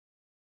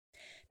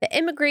The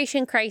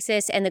immigration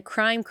crisis and the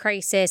crime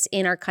crisis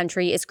in our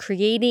country is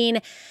creating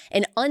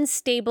an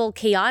unstable,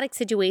 chaotic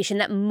situation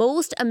that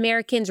most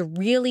Americans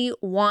really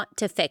want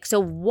to fix. So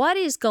what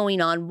is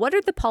going on? What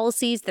are the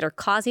policies that are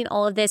causing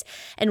all of this?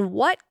 And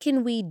what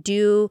can we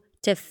do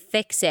to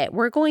fix it?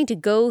 We're going to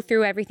go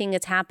through everything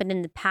that's happened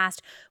in the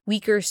past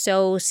week or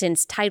so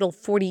since Title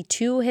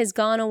 42 has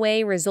gone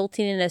away,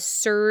 resulting in a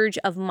surge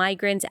of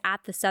migrants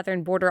at the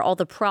southern border, all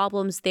the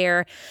problems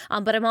there.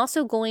 But I'm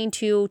also going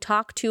to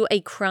talk to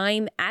a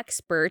crime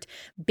expert,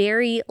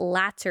 Barry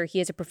Latzer. He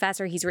is a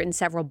professor. He's written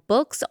several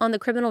books on the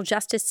criminal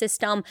justice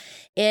system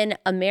in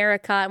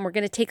America. And we're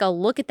going to take a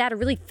look at that, a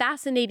really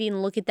fascinating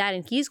look at that.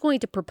 And he's going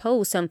to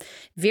propose some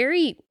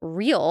very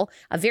real,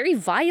 very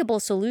viable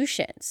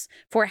solutions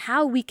for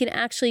how we can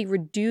actually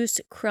reduce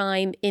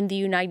crime in the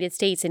United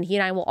States. And he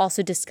and I will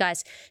also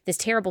discuss this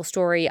terrible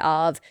story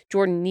of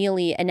Jordan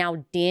Neely and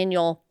now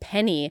Daniel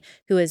Penny,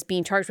 who is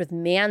being charged with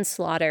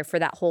manslaughter for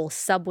that whole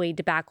subway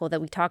debacle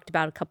that we talked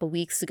about a couple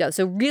weeks ago.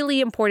 So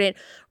really important,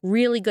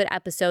 really good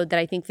episode that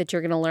I think that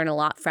you're going to learn a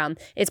lot from.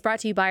 It's brought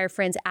to you by our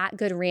friends at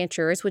Good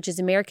Ranchers, which is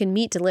American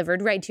meat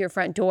delivered right to your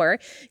front door.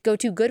 Go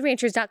to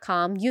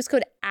goodranchers.com, use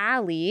code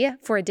Allie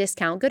for a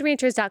discount.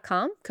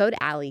 Goodranchers.com, code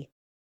Allie.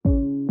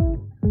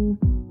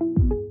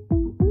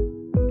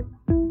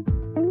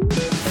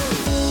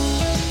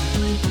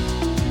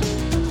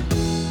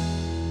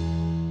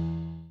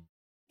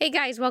 Hey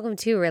guys, welcome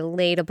to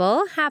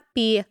Relatable.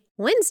 Happy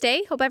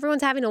Wednesday. Hope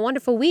everyone's having a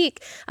wonderful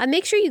week.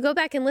 Make sure you go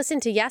back and listen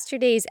to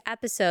yesterday's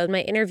episode, my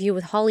interview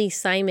with Holly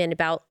Simon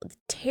about the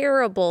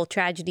terrible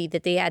tragedy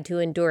that they had to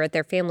endure at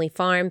their family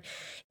farm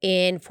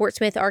in Fort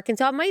Smith,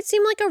 Arkansas. It might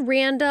seem like a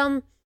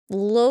random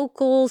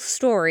local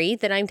story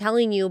that I'm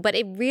telling you, but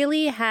it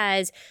really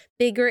has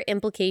bigger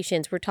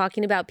implications. We're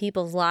talking about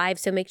people's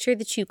lives, so make sure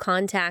that you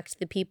contact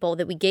the people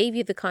that we gave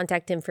you the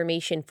contact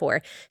information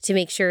for to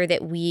make sure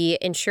that we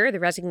ensure the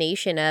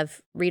resignation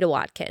of Rita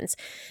Watkins.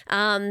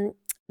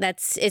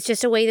 It's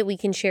just a way that we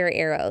can share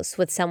arrows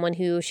with someone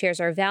who shares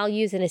our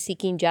values and is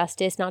seeking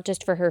justice, not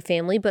just for her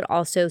family, but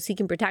also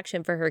seeking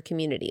protection for her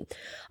community.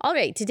 All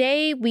right,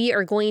 today we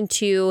are going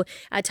to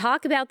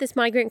talk about this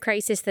migrant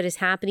crisis that is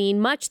happening,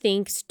 much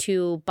thanks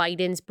to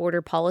Biden's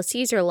border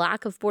policies or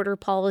lack of border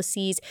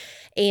policies.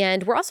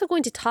 And we're also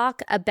going to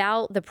talk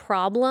about the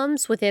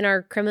problems within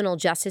our criminal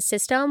justice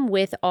system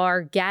with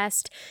our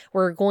guest.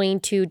 We're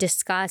going to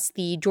discuss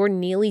the Jordan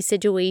Neely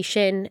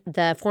situation,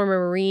 the former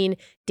Marine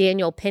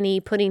Daniel Penny,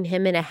 putting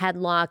him in a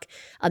headlock,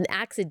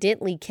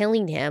 accidentally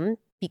killing him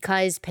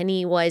because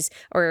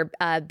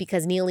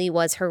because Neely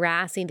was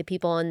harassing the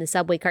people in the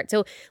subway cart.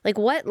 So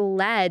what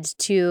led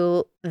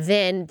to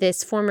then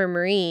this former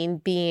Marine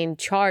being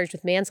charged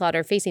with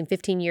manslaughter, facing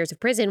 15 years of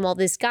prison, while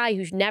this guy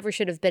who never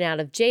should have been out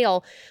of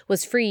jail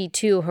was free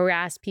to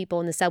harass people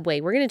in the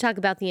subway? We're going to talk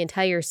about the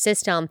entire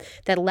system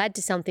that led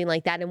to something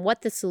like that and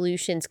what the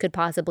solutions could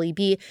possibly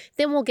be.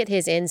 Then we'll get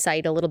his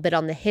insight a little bit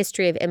on the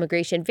history of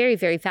immigration. Very,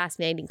 very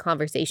fascinating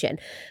conversation.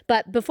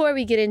 But before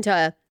we get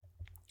into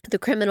the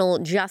criminal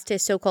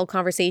justice so-called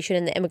conversation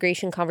and the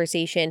immigration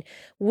conversation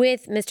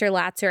with Mr.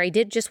 Latzer, I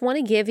did just want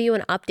to give you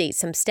an update,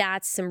 some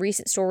stats, some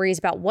recent stories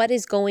about what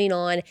is going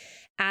on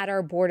at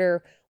our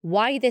border,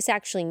 why this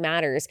actually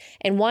matters,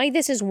 and why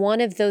this is one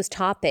of those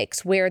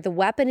topics where the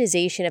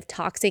weaponization of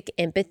toxic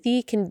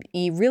empathy can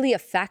be really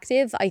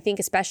effective, I think,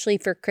 especially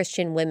for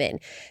Christian women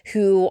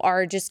who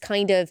are just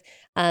kind of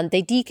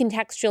they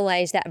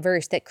decontextualize that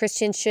verse that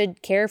Christians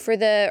should care for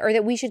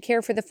that we should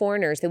care for the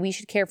foreigners, that we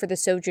should care for the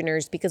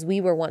sojourners because we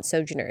were once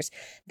sojourners.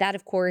 That,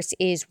 of course,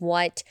 is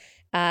what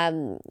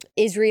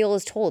Israel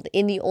is told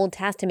in the Old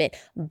Testament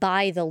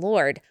by the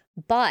Lord.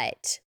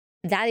 But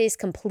that is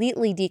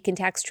completely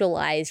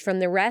decontextualized from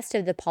the rest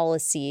of the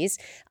policies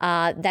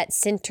that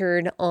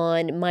centered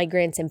on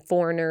migrants and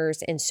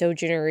foreigners and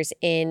sojourners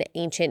in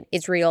ancient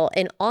Israel,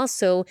 and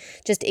also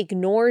just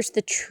ignores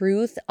the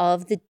truth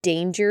of the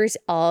dangers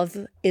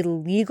of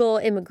illegal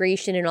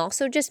immigration and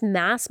also just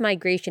mass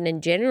migration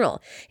in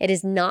general. It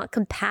is not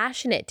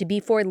compassionate to be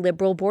for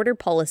liberal border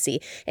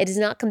policy. It is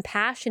not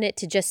compassionate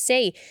to just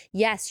say,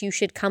 yes, you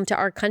should come to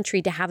our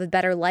country to have a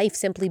better life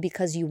simply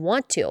because you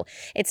want to.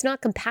 It's not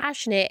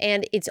compassionate.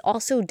 And it's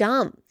also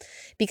dumb,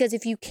 because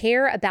if you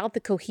care about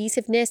the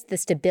cohesiveness, the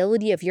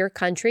stability of your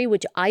country,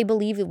 which I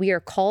believe that we are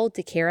called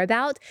to care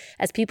about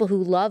as people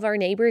who love our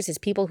neighbors, as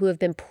people who have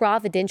been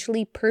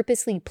providentially,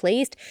 purposely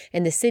placed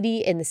in the city,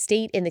 in the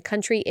state, in the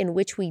country in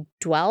which we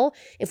dwell,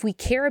 if we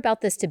care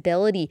about the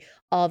stability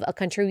of a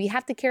country, we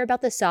have to care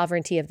about the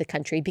sovereignty of the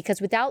country, because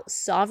without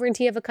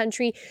sovereignty of a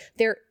country,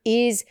 there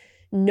is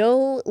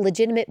no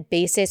legitimate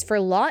basis for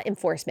law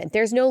enforcement.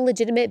 There's no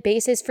legitimate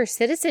basis for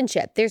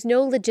citizenship. There's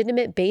no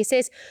legitimate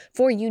basis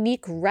for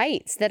unique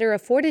rights that are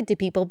afforded to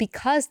people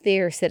because they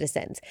are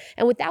citizens.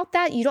 And without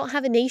that, you don't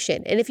have a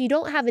nation. And if you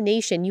don't have a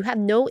nation, you have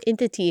no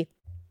entity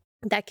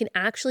that can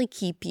actually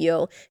keep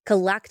you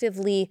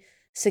collectively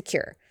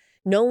secure.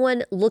 No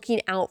one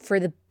looking out for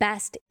the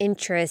best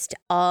interest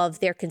of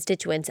their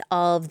constituents,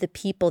 of the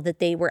people that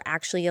they were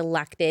actually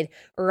elected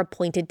or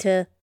appointed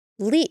to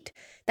lead.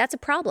 That's a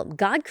problem.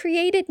 God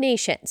created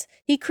nations.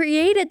 He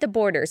created the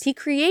borders. He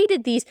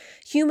created these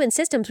human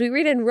systems. We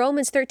read in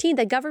Romans 13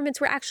 that governments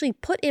were actually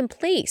put in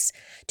place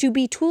to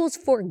be tools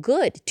for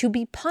good, to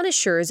be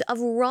punishers of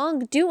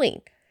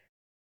wrongdoing.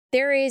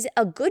 There is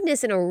a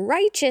goodness and a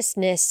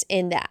righteousness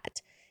in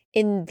that,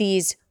 in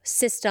these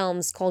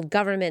systems called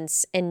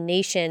governments and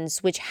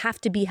nations, which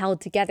have to be held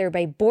together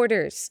by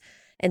borders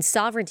and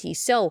sovereignty.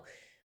 So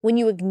when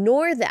you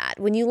ignore that,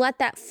 when you let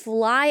that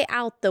fly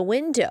out the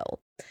window,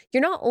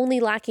 you're not only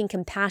lacking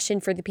compassion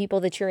for the people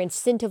that you're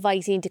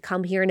incentivizing to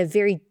come here in a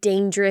very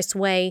dangerous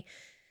way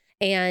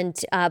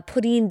and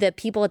putting the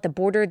people at the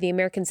border, the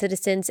American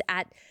citizens,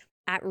 at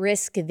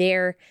risk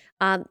there,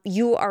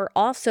 you are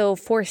also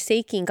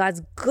forsaking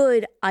God's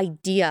good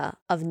idea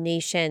of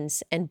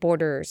nations and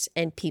borders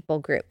and people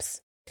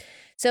groups.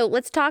 So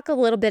let's talk a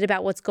little bit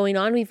about what's going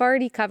on. We've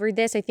already covered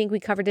this. I think we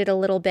covered it a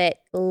little bit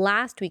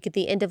last week, at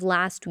the end of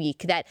last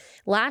week, that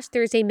last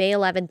Thursday, May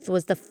 11th,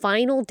 was the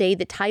final day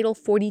that Title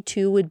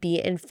 42 would be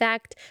in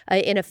effect.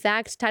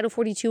 Title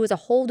 42 was a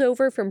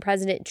holdover from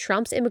President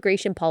Trump's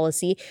immigration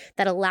policy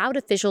that allowed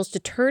officials to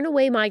turn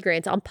away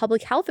migrants on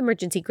public health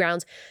emergency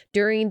grounds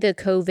during the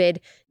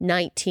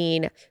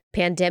COVID-19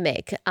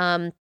 pandemic.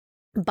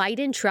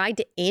 Biden tried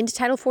to end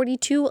Title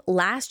 42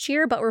 last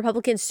year, but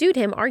Republicans sued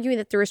him, arguing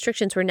that the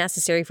restrictions were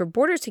necessary for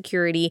border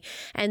security,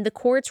 and the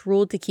courts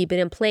ruled to keep it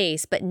in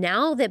place. But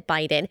now that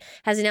Biden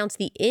has announced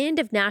the end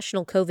of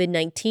national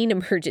COVID-19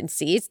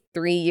 emergencies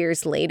 3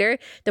 years later,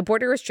 the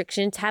border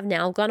restrictions have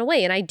now gone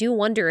away. And I do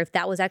wonder if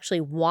that was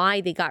actually why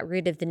they got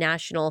rid of the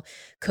national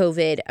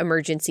COVID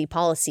emergency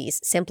policies,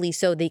 simply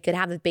so they could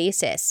have a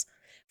basis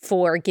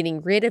for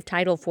getting rid of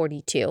Title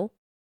 42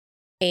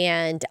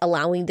 and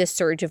allowing the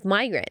surge of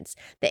migrants.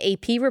 The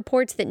AP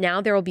reports that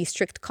now there will be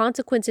strict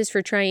consequences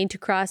for trying to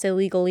cross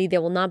illegally. They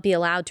will not be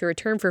allowed to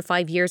return for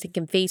 5 years and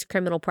can face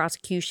criminal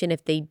prosecution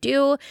if they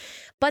do.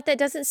 But that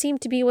doesn't seem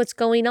to be what's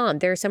going on.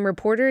 There are some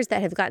reporters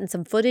that have gotten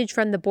some footage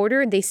from the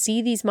border, and they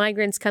see these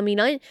migrants coming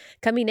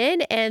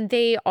in, and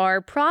they are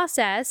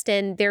processed,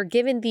 and they're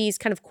given these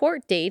kind of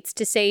court dates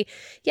to say,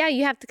 yeah,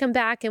 you have to come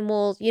back and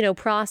we'll,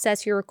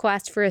 process your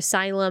request for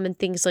asylum and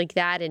things like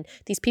that. And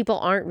these people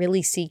aren't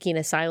really seeking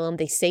asylum.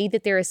 They say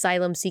that they're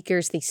asylum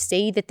seekers. They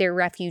say that they're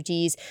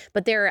refugees,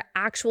 but there are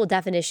actual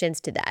definitions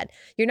to that.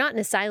 You're not an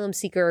asylum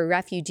seeker or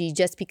refugee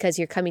just because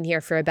you're coming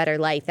here for a better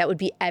life. That would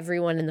be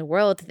everyone in the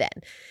world then.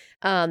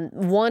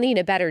 Wanting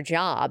a better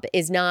job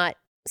is not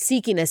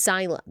seeking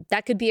asylum.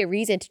 That could be a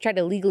reason to try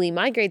to legally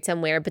migrate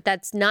somewhere, but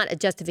that's not a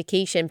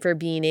justification for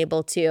being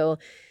able to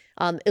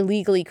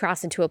illegally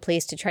cross into a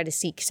place to try to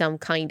seek some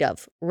kind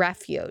of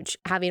refuge.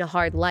 Having a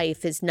hard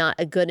life is not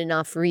a good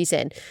enough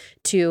reason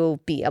to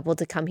be able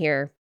to come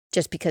here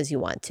just because you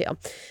want to.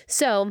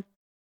 So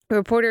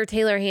reporter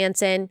Taylor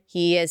Hansen,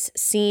 he has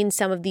seen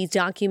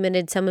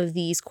documented some of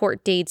these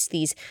court dates,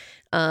 these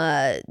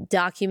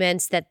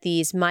documents that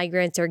these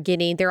migrants are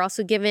getting. They're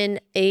also given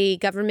a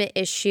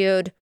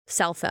government-issued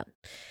cell phone.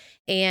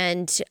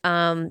 And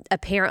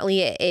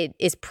apparently it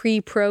is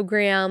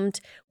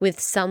pre-programmed with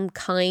some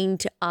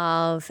kind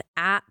of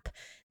app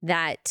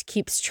that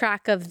keeps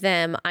track of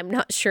them. I'm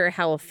not sure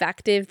how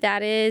effective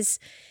that is.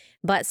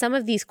 But some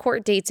of these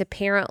court dates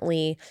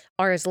apparently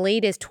are as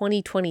late as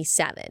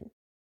 2027.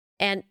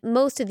 And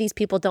most of these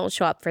people don't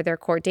show up for their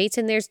court dates,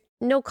 and there's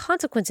no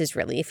consequences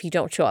really if you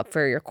don't show up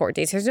for your court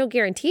dates. There's no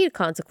guaranteed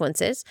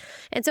consequences.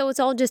 And so it's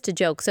all just a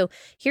joke. So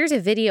here's a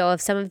video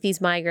of some of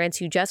these migrants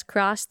who just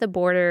crossed the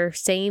border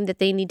saying that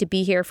they need to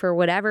be here for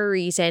whatever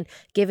reason,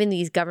 given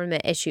these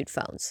government issued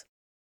phones.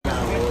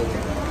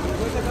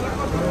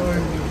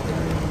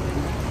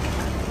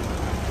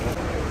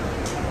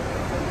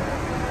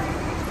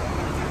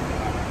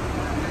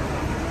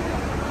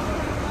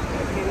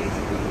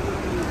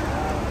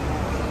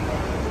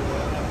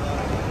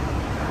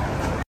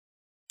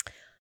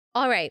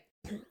 All right.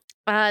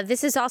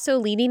 This is also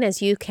leading, as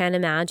you can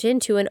imagine,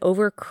 to an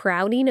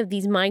overcrowding of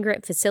these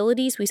migrant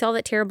facilities. We saw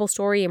that terrible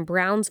story in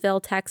Brownsville,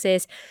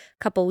 Texas,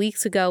 a couple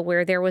weeks ago,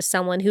 where there was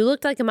someone who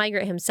looked like a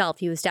migrant himself.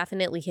 He was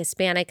definitely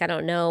Hispanic. I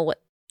don't know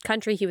what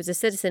country he was a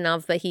citizen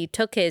of, but he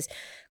took his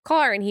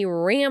car and he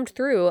rammed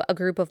through a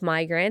group of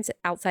migrants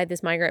outside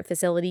this migrant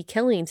facility,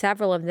 killing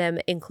several of them,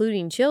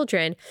 including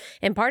children.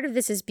 And part of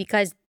this is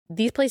because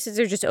these places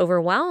are just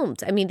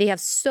overwhelmed. I mean, they have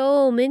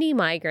so many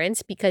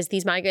migrants because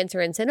these migrants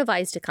are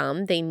incentivized to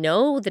come. They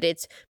know that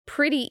it's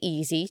pretty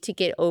easy to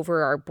get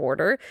over our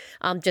border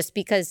just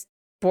because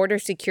border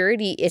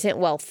security isn't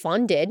well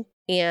funded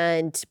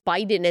and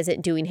Biden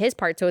isn't doing his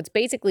part. So it's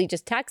basically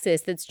just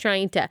Texas that's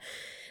trying to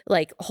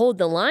hold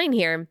the line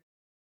here.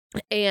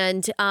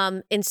 And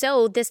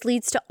so this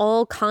leads to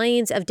all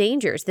kinds of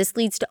dangers. This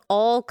leads to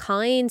all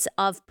kinds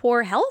of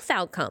poor health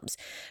outcomes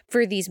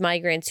for these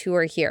migrants who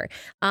are here.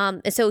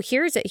 So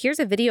here's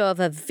a video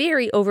of a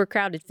very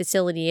overcrowded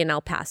facility in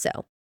El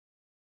Paso.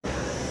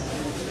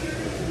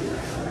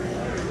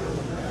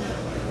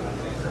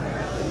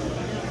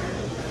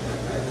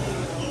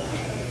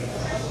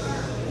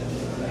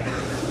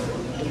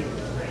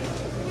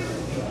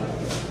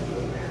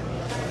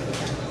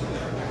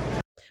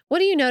 What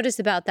do you notice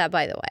about that,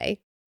 by the way?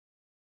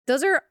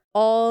 Those are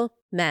all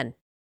men,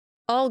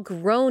 all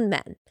grown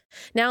men.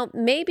 Now,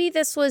 maybe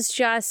this is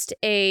just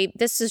a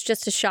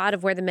shot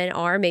of where the men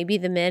are. Maybe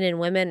the men and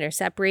women are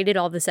separated.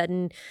 All of a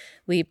sudden,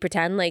 we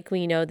pretend like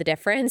we know the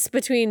difference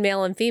between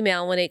male and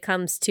female when it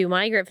comes to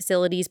migrant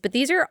facilities. But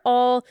these are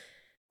all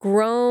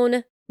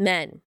grown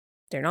men.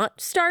 They're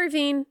not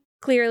starving,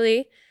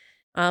 clearly.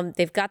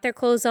 They've got their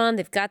clothes on,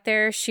 they've got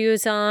their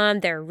shoes on,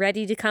 they're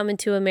ready to come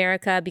into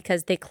America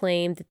because they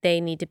claim that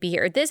they need to be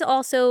here. This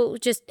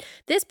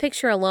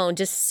picture alone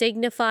just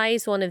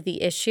signifies one of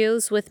the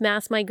issues with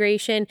mass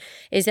migration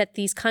is that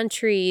these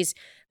countries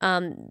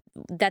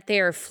that they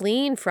are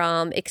fleeing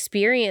from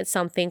experience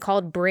something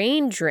called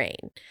brain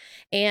drain.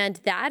 And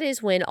that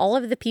is when all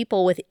of the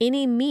people with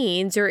any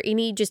means or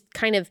any just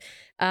kind of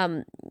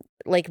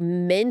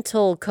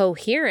mental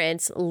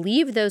coherence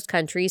leave those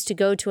countries to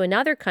go to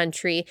another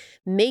country,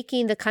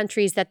 making the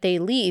countries that they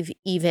leave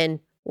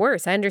even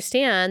worse. I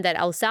understand that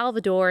El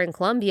Salvador and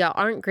Colombia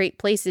aren't great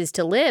places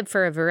to live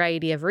for a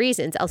variety of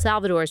reasons. El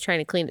Salvador is trying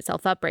to clean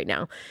itself up right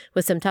now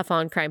with some tough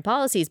on crime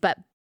policies, but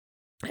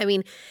I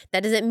mean,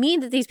 that doesn't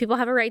mean that these people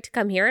have a right to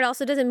come here. It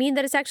also doesn't mean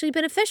that it's actually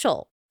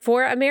beneficial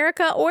for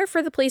America or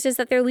for the places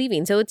that they're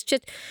leaving. So it's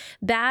just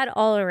bad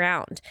all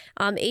around.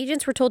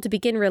 Agents were told to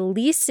begin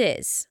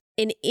releases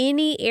in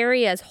any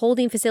areas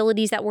holding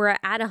facilities that were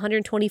at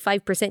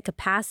 125%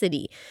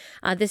 capacity.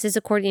 This is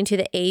according to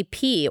the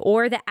AP,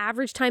 or the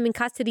average time in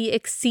custody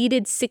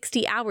exceeded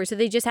 60 hours. So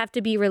they just have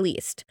to be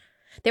released.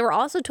 They were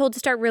also told to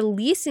start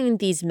releasing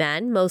these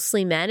men,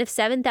 mostly men, if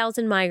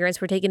 7,000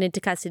 migrants were taken into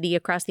custody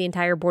across the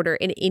entire border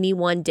in any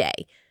one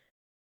day.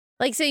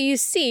 So you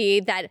see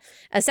that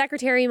a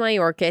Secretary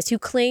Mayorkas, who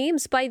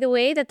claims, by the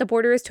way, that the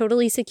border is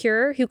totally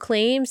secure, who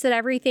claims that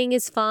everything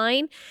is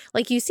fine,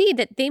 you see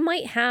that they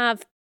might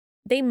have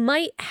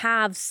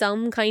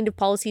some kind of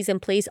policies in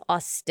place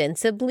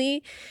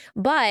ostensibly,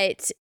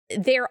 but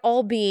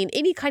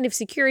any kind of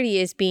security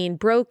is being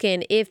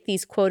broken if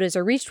these quotas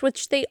are reached,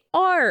 which they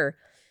are.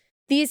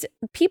 These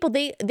people,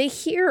 they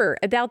hear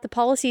about the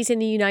policies in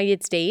the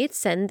United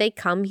States and they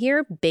come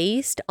here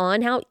based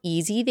on how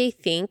easy they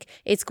think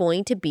it's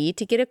going to be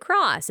to get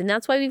across. And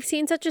that's why we've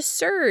seen such a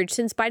surge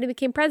since Biden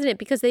became president,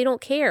 because they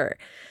don't care.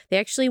 They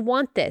actually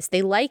want this.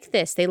 They like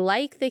this. They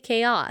like the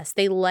chaos.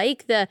 They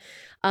like the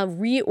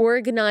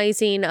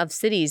reorganizing of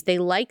cities. They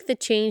like the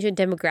change in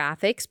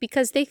demographics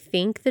because they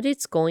think that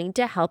it's going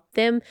to help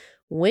them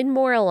win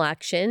more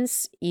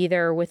elections,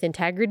 either with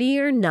integrity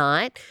or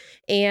not,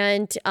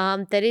 and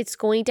that it's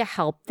going to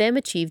help them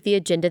achieve the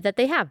agenda that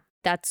they have.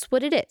 That's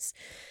what it is.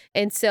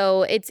 And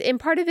so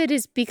part of it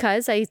is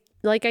because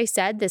like I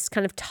said, this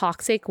kind of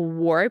toxic,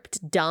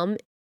 warped, dumb,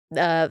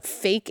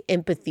 fake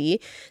empathy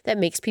that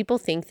makes people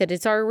think that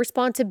it's our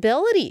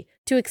responsibility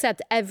to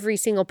accept every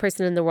single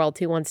person in the world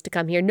who wants to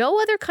come here.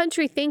 No other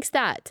country thinks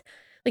that.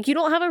 You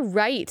don't have a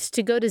right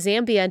to go to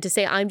Zambia and to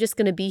say, I'm just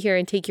going to be here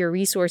and take your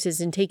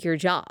resources and take your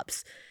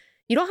jobs.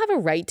 You don't have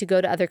a right to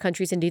go to other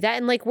countries and do that.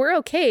 And we're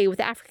okay with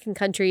African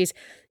countries,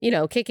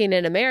 kicking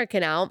an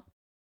American out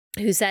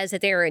who says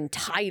that they're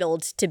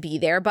entitled to be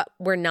there, but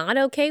we're not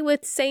okay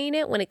with saying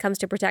it when it comes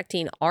to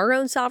protecting our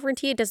own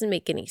sovereignty. It doesn't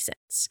make any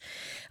sense.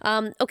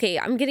 Okay,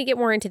 I'm going to get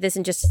more into this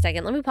in just a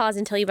second. Let me pause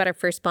and tell you about our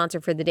first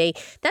sponsor for the day.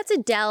 That's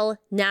Adele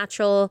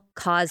Natural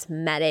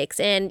Cosmetics.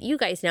 And you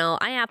guys know,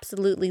 I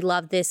absolutely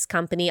love this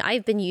company.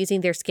 I've been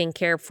using their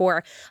skincare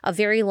for a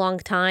very long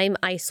time.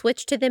 I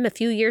switched to them a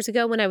few years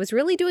ago when I was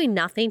really doing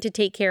nothing to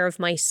take care of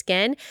my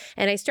skin.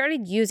 And I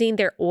started using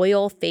their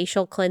oil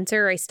facial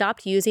cleanser. I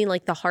stopped using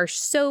the harsh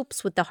soap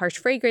with the harsh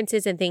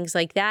fragrances and things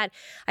like that.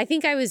 I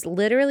think I was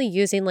literally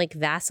using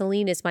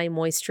Vaseline as my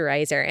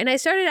moisturizer. And I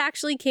started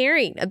actually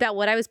caring about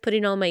what I was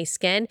putting on my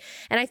skin.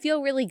 And I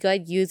feel really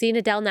good using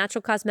Adele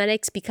Natural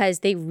Cosmetics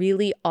because they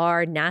really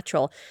are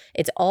natural.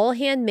 It's all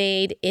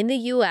handmade in the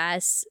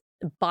US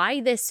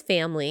by this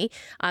family,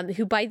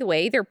 who, by the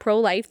way, they're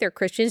pro-life, they're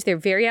Christians, they're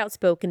very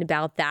outspoken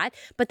about that,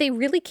 but they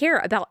really care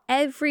about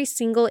every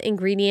single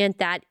ingredient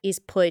that is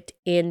put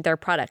in their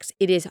products.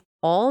 It is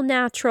all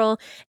natural,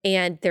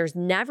 and there's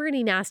never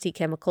any nasty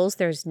chemicals.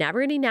 There's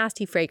never any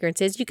nasty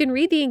fragrances. You can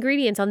read the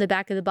ingredients on the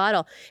back of the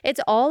bottle.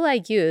 It's all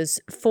I use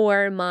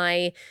for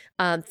my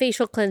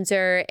facial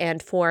cleanser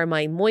and for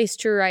my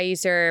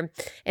moisturizer,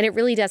 and it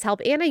really does help.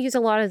 And I use a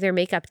lot of their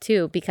makeup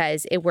too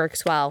because it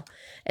works well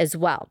as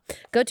well.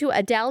 Go to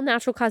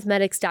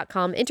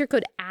AdeleNaturalCosmetics.com, enter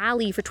code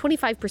Allie for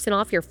 25%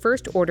 off your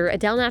first order.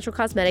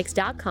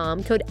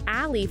 AdeleNaturalCosmetics.com, code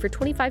Allie for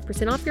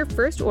 25% off your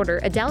first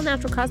order.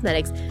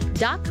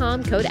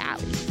 AdeleNaturalCosmetics.com, code Allie.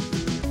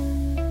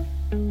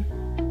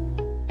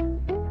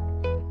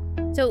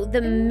 So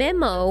the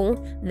memo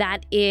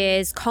that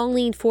is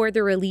calling for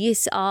the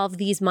release of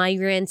these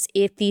migrants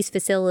if these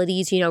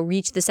facilities,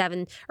 reach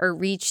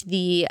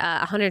the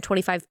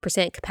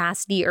 125%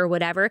 capacity or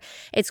whatever,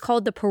 it's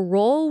called the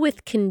parole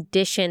with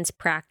conditions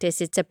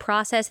practice. It's a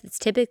process that's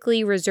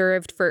typically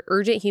reserved for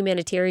urgent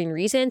humanitarian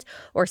reasons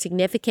or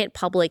significant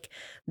public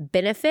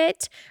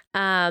benefit.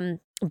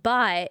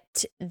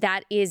 But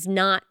that is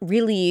not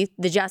really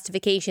the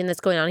justification that's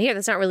going on here.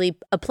 That's not really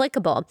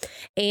applicable.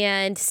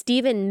 And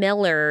Stephen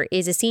Miller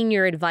is a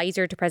senior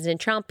advisor to President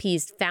Trump.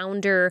 He's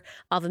founder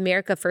of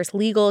America First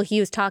Legal.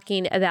 He was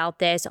talking about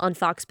this on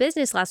Fox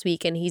Business last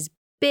week, and he's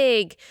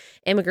big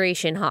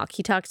immigration hawk.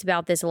 He talks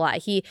about this a lot.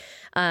 He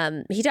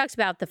talks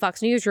about the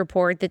Fox News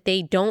report that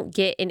they don't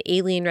get an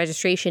alien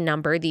registration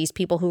number, these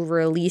people who were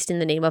released in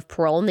the name of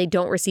parole, and they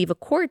don't receive a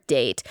court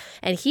date.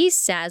 And he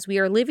says we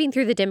are living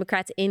through the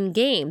Democrats' end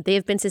game. They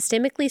have been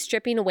systemically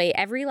stripping away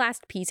every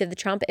last piece of the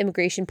Trump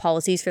immigration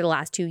policies for the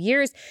last 2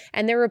 years,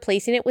 and they're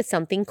replacing it with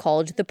something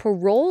called the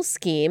parole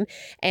scheme.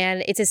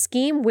 And it's a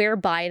scheme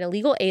whereby an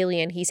illegal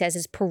alien, he says,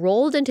 is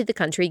paroled into the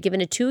country, given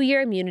a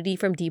 2-year immunity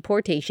from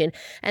deportation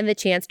and the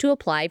chance to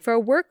apply for a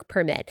work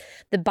permit.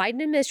 The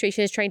Biden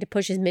administration is trying to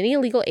push as many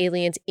illegal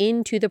aliens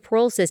into the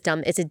parole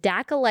system. It's a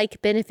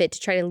DACA-like benefit to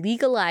try to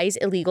legalize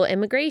illegal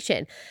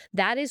immigration.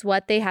 That is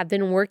what they have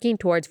been working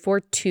towards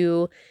for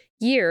 2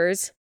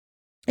 years.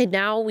 And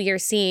now we are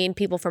seeing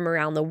people from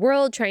around the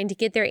world trying to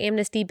get their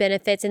amnesty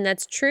benefits. And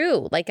that's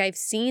true. Like, I've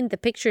seen the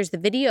pictures, the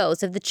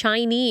videos of the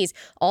Chinese,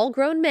 all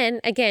grown men,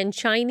 again,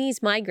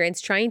 Chinese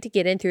migrants trying to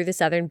get in through the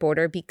southern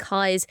border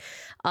because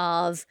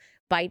of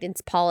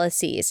Biden's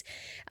policies.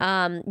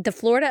 The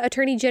Florida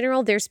Attorney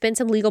General, there's been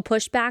some legal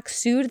pushback,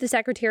 sued the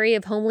Secretary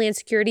of Homeland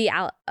Security,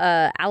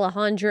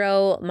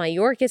 Alejandro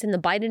Mayorkas, and the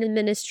Biden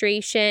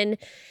administration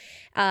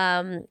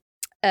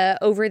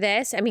over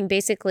this. I mean,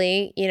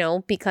 basically,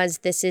 because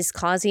this is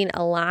causing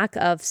a lack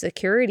of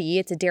security.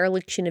 It's a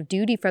dereliction of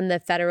duty from the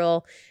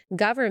federal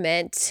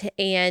government.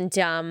 And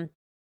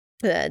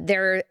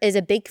there is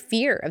a big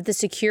fear of the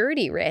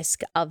security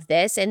risk of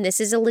this, and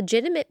this is a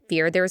legitimate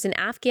fear. There is an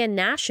Afghan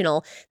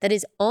national that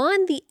is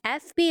on the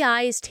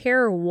FBI's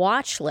terror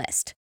watch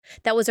list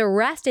that was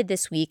arrested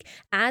this week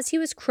as he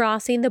was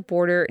crossing the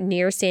border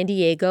near San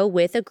Diego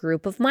with a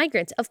group of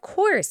migrants. Of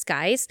course,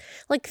 guys,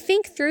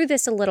 think through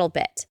this a little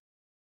bit.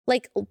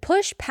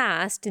 Push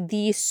past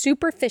the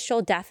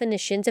superficial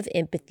definitions of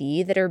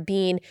empathy that are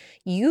being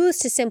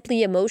used to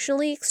simply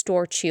emotionally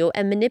extort you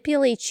and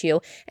manipulate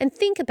you, and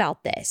think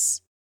about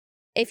this.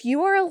 If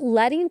you are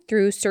letting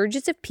through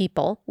surges of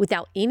people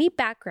without any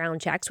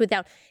background checks,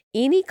 without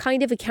any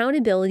kind of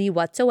accountability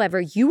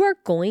whatsoever, you are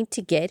going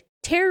to get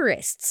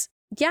terrorists.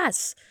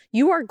 Yes,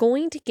 you are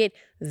going to get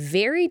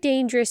very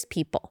dangerous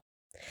people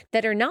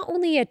that are not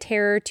only a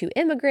terror to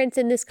immigrants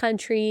in this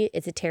country,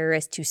 it's a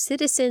terrorist to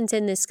citizens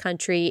in this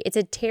country, it's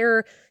a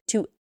terror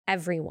to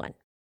everyone.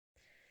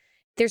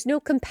 There's no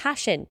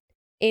compassion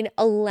in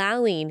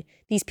allowing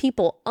these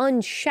people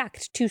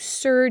unchecked to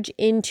surge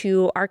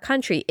into our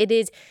country. It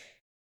is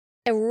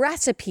a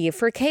recipe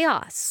for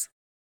chaos.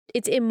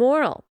 It's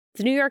immoral.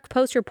 The New York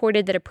Post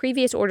reported that a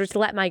previous order to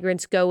let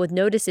migrants go with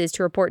notices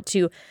to report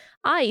to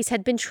ICE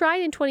had been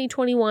tried in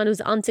 2021. It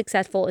was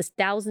unsuccessful as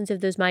thousands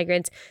of those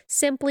migrants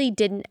simply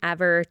didn't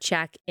ever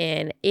check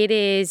in. It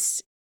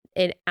is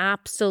an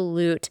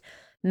absolute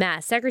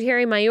mess.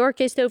 Secretary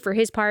Mayorkas, though, for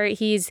his part,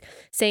 he's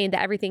saying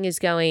that everything is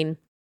going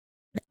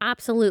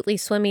absolutely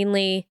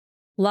swimmingly.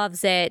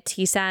 Loves it.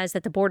 He says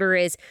that the border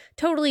is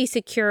totally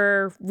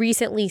secure.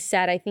 Recently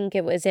said, I think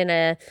it was in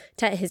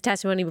his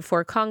testimony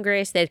before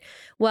Congress, that,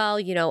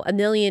 1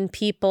 million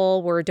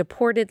people were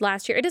deported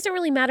last year. It doesn't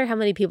really matter how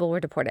many people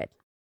were deported.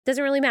 It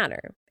doesn't really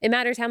matter. It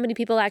matters how many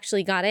people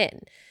actually got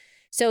in.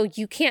 So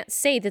you can't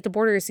say that the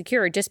border is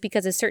secure just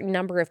because a certain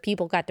number of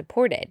people got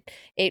deported.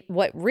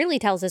 What really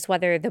tells us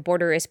whether the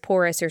border is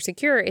porous or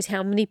secure is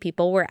how many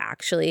people were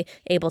actually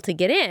able to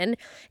get in.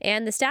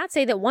 And the stats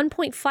say that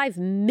 1.5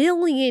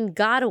 million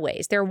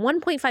gotaways. There are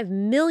 1.5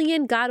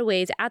 million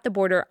gotaways at the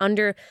border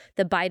under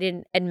the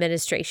Biden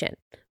administration.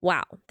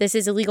 Wow, this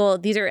is illegal.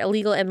 These are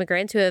illegal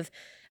immigrants who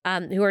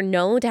are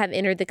known to have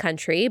entered the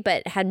country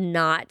but had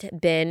not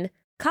been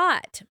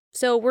caught.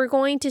 So we're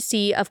going to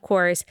see, of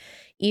course,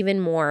 even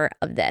more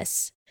of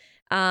this.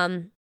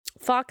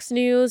 Fox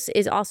News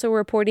is also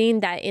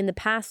reporting that in the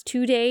past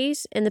 2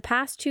 days,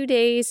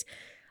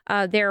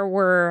 there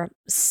were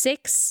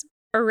 6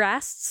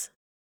 arrests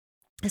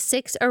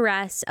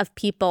of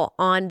people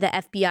on the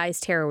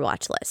FBI's terror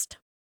watch list.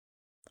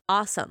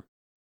 Awesome.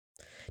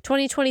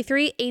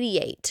 2023,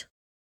 88.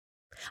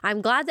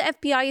 I'm glad the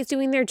FBI is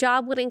doing their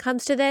job when it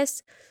comes to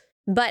this.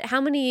 But how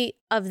many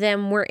of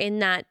them were in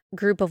that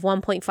group of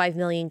 1.5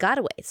 million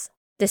gotaways?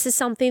 This is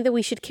something that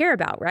we should care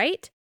about,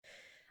 right?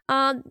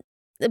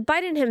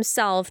 Biden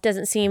himself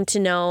doesn't seem to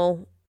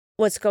know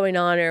what's going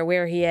on or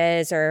where he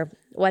is or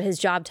what his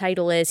job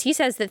title is. He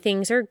says that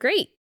things are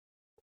great.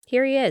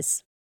 Here he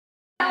is.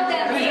 Looking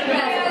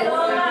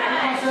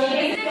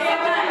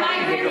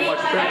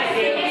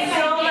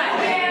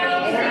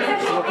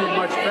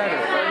much better.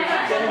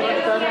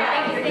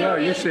 Yeah,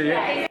 you see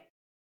it.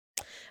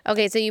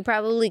 Okay, so you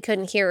probably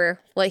couldn't hear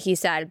what he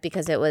said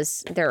because there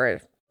were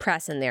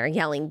press in there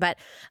yelling. But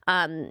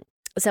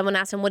someone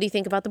asked him, what do you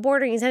think about the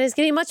border? And he said, it's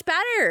getting much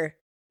better.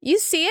 You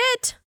see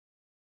it?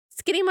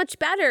 It's getting much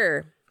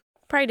better.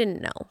 Probably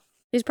didn't know.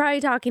 He's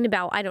probably talking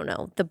about, I don't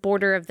know, the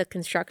border of the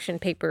construction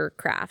paper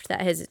craft that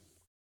has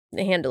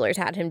handlers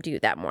had him do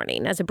that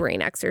morning as a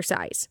brain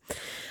exercise.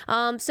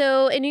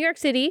 So in New York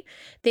City,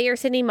 they are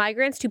sending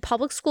migrants to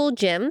public school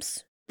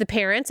gyms. The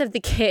parents of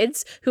the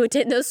kids who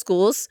attend those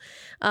schools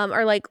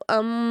are like,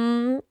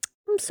 I'm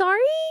sorry?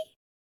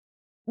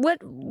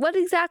 What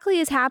exactly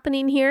is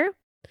happening here?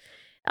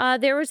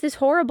 There was this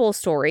horrible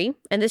story,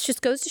 and this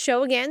just goes to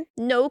show, again,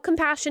 no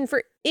compassion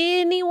for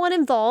anyone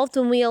involved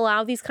when we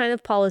allow these kind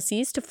of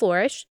policies to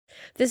flourish.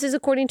 This is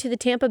according to the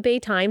Tampa Bay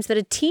Times, that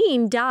a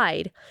teen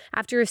died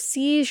after a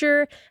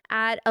seizure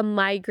at a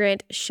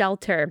migrant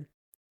shelter.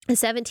 A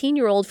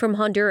 17-year-old from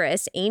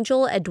Honduras,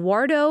 Angel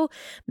Eduardo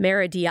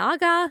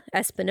Maradiaga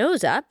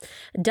Espinoza,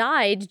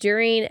 died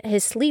during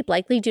his sleep,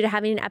 likely due to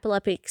having an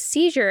epileptic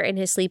seizure in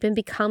his sleep and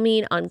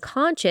becoming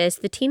unconscious.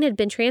 The teen had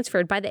been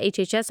transferred by the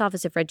HHS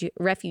Office of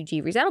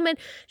Refugee Resettlement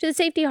to the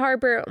Safety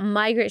Harbor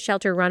migrant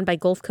shelter run by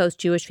Gulf Coast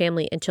Jewish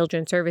Family and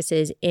Children's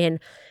Services in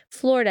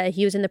Florida.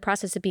 He was in the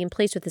process of being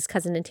placed with his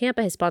cousin in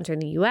Tampa, his sponsor in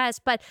the U.S.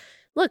 But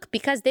look,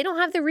 because they don't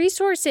have the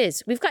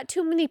resources, we've got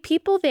too many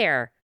people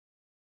there.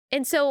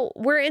 And so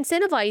we're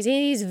incentivizing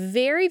these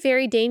very,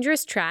 very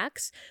dangerous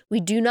tracks. We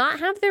do not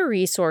have the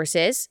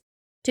resources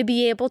to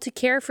be able to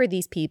care for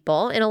these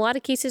people. In a lot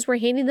of cases, we're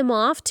handing them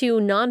off to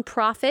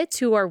nonprofits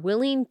who are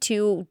willing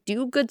to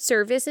do good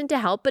service and to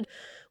help, but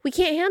we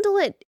can't handle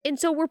it. And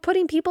so we're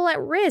putting people at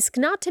risk,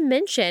 not to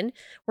mention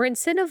we're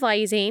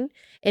incentivizing,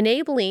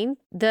 enabling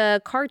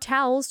the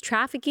cartels,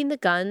 trafficking the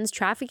guns,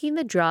 trafficking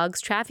the drugs,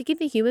 trafficking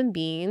the human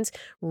beings,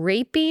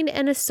 raping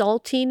and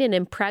assaulting and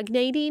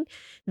impregnating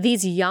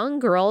these young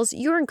girls.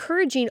 You're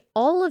encouraging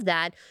all of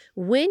that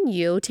when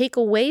you take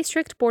away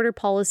strict border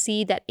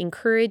policy that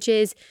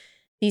encourages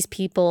these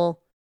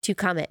people to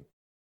come in.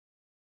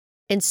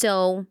 And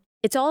so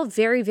it's all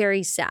very,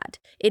 very sad.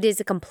 It is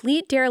a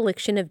complete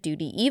dereliction of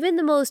duty. Even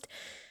the most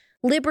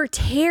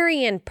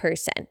libertarian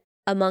person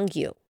among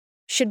you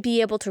should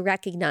be able to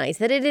recognize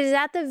that it is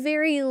at the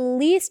very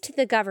least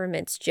the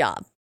government's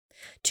job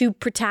to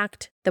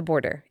protect the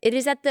border. It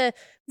is at the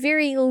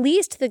very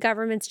least the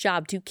government's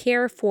job to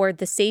care for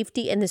the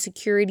safety and the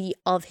security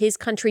of his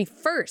country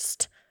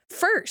first,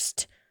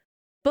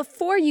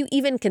 before you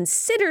even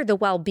consider the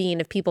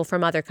well-being of people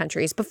from other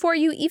countries, before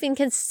you even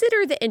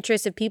consider the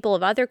interests of people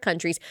of other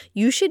countries.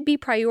 You should be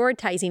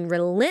prioritizing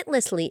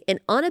relentlessly and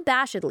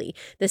unabashedly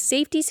the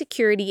safety,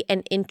 security,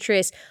 and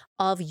interests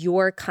of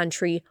your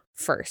country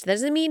first. That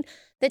doesn't mean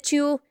that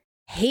you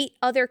hate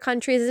other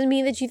countries. It doesn't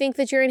mean that you think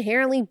that you're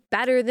inherently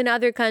better than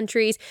other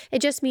countries. It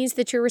just means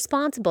that you're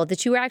responsible,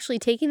 that you are actually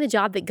taking the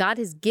job that God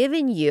has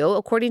given you,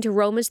 according to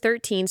Romans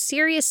 13,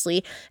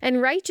 seriously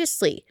and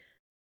righteously.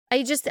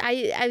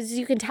 As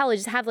you can tell, I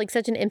just have like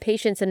such an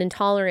impatience and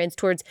intolerance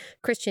towards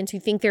Christians who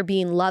think they're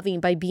being loving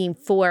by being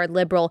for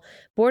liberal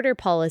border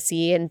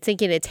policy and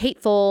thinking it's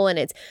hateful and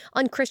it's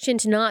unchristian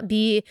to not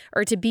be,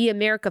 or to be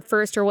America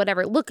first or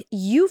whatever. Look,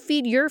 you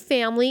feed your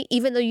family,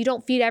 even though you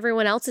don't feed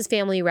everyone else's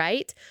family,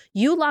 right?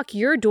 You lock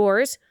your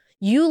doors.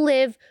 You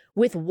live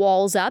with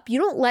walls up. You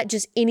don't let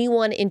just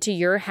anyone into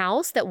your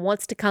house that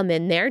wants to come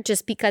in there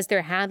just because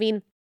they're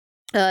having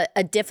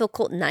a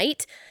difficult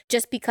night,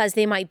 just because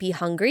they might be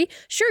hungry.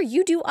 Sure,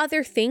 you do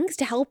other things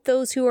to help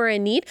those who are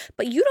in need,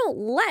 but you don't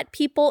let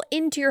people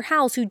into your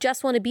house who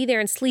just want to be there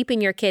and sleep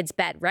in your kid's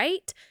bed,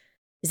 right?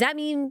 Does that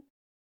mean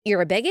you're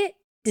a bigot?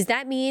 Does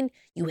that mean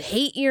you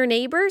hate your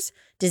neighbors?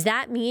 Does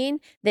that mean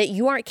that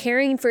you aren't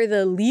caring for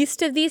the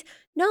least of these?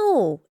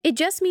 No, it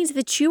just means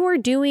that you are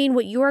doing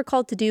what you are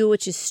called to do,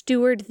 which is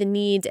steward the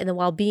needs and the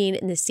well-being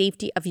and the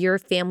safety of your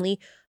family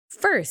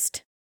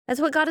first. That's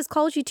what God has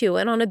called you to.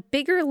 And on a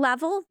bigger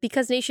level,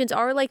 because nations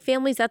are like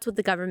families, that's what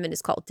the government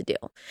is called to do.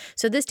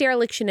 So this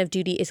dereliction of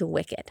duty is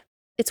wicked.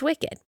 It's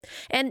wicked.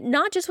 And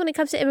not just when it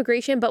comes to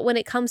immigration, but when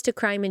it comes to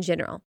crime in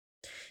general.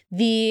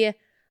 The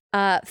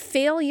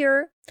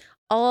failure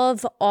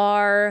of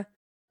our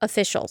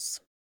officials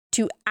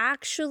to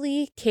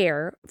actually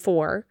care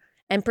for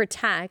and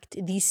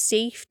protect the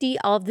safety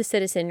of the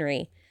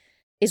citizenry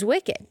is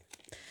wicked.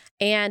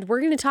 And we're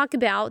going to talk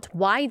about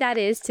why that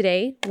is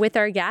today with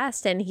our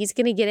guest. And he's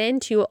going to get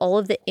into all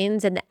of the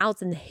ins and the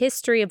outs and the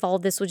history of all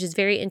of this, which is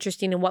very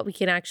interesting, and what we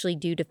can actually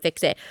do to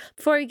fix it.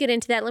 Before we get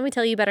into that, let me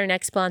tell you about our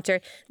next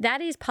sponsor. That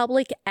is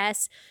Public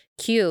SQ.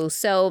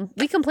 So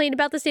we complain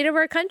about the state of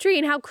our country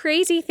and how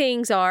crazy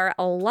things are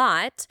a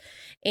lot.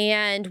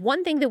 And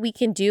one thing that we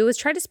can do is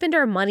try to spend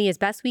our money as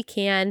best we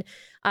can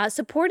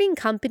supporting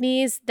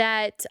companies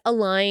that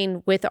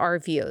align with our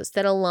views,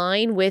 that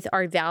align with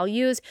our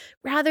values,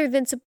 rather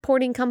than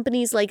supporting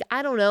companies like,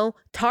 I don't know,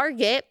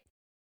 Target,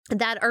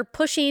 that are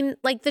pushing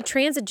like the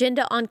trans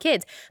agenda on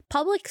kids.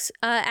 Public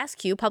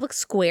SQ, Public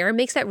Square,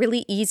 makes that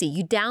really easy.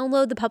 You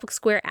download the Public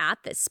Square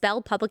app that's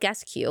spelled Public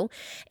SQ,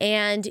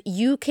 and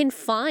you can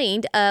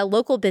find a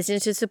local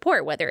business to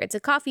support, whether it's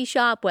a coffee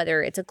shop,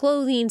 whether it's a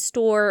clothing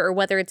store, or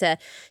whether it's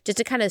just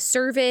a kind of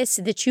service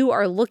that you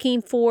are looking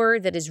for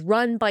that is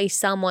run by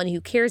someone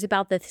who cares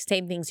about the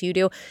same things you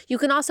do. You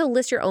can also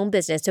list your own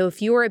business. So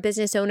if you are a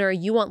business owner,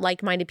 you want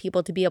like-minded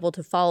people to be able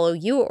to follow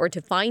you or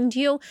to find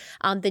you,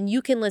 then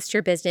you can list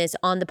your business Justice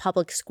on the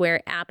Public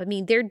Square app. I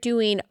mean, they're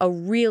doing a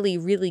really,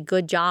 really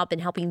good job in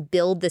helping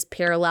build this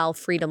parallel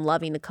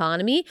freedom-loving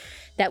economy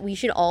that we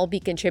should all be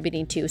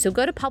contributing to. So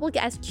go to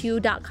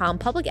publicsq.com,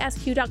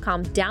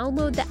 publicsq.com,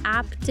 download the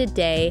app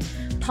today,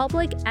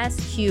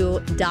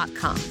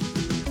 publicsq.com.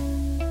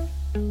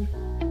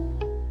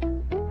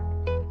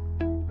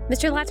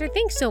 Mr. Latzer,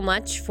 thanks so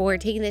much for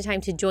taking the time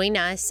to join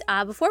us.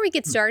 Before we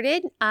get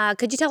started,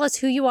 could you tell us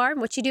who you are and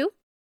what you do?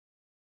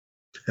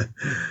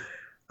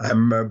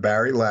 I'm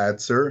Barry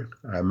Latzer.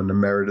 I'm an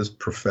emeritus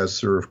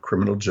professor of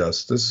criminal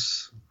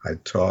justice. I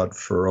taught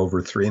for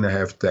over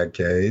 3.5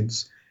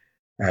 decades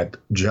at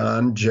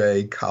John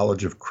Jay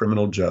College of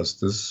Criminal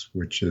Justice,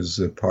 which is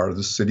a part of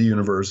the City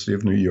University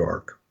of New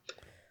York.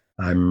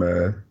 I'm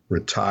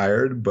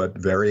retired but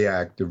very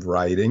active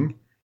writing.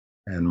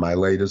 And my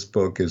latest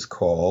book is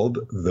called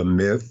The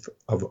Myth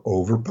of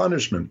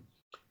Overpunishment.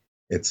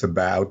 It's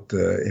about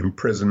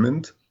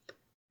imprisonment,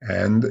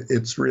 and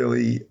it's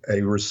really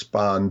a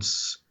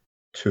response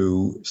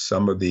to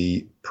some of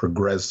the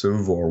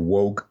progressive or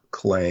woke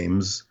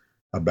claims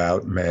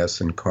about mass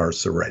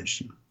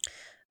incarceration.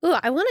 Ooh,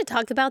 I want to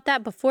talk about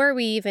that before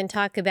we even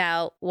talk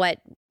about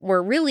what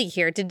we're really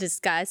here to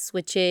discuss,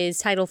 which is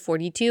Title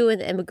 42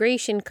 and the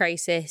immigration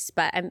crisis.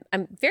 But I'm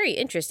very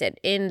interested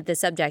in the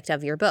subject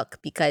of your book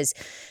because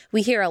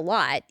we hear a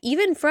lot,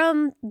 even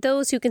from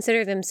those who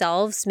consider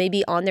themselves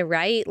maybe on the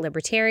right,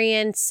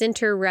 libertarian,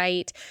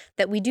 center-right,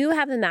 that we do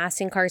have a mass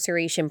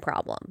incarceration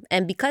problem.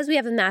 And because we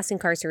have a mass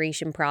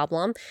incarceration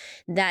problem,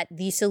 that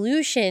the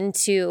solution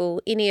to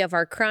any of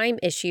our crime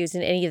issues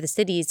in any of the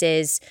cities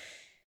is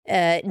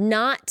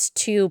not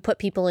to put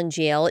people in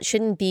jail. It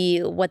shouldn't be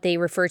what they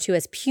refer to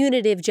as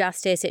punitive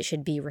justice. It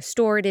should be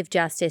restorative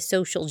justice,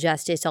 social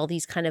justice, all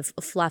these kind of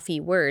fluffy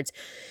words.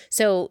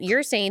 So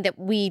you're saying that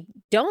we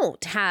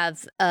don't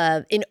have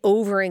an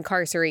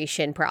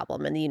over-incarceration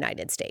problem in the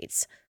United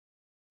States.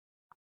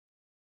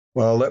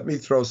 Well, let me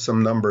throw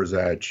some numbers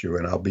at you,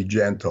 and I'll be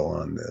gentle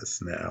on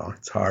this now.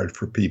 It's hard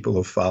for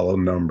people to follow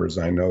numbers.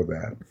 I know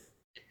that.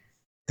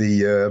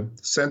 The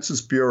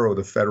Census Bureau of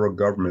the federal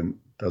government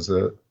does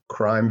a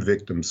crime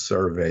victim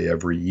survey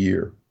every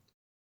year.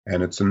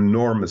 And it's an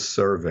enormous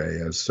survey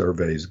as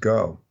surveys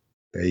go.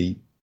 They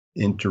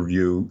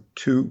interview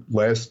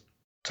last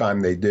time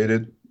they did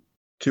it,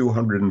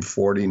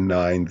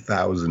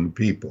 249,000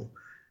 people.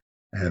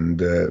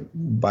 And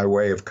by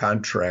way of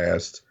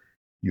contrast,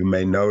 you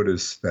may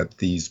notice that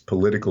these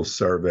political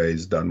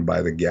surveys done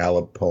by the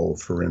Gallup poll,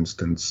 for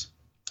instance,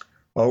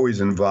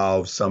 always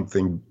involve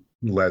something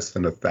less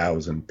than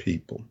 1,000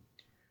 people.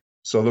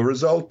 So the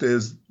result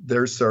is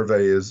their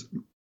survey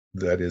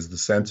that is the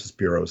Census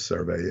Bureau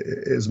survey,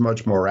 is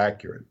much more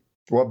accurate.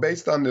 Well,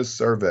 based on this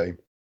survey,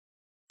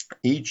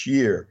 each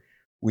year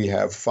we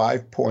have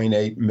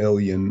 5.8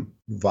 million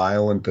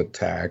violent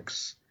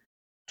attacks,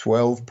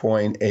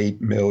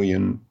 12.8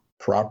 million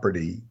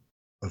property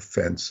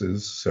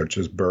offenses, such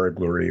as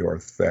burglary or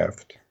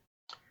theft,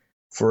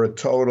 for a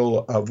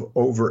total of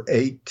over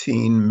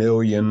 18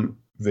 million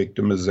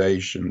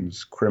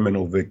victimizations,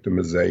 criminal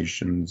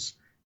victimizations,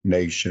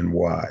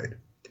 nationwide.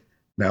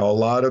 Now, a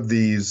lot of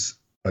these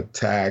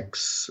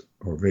attacks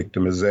or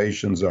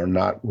victimizations are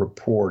not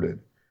reported.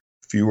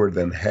 Fewer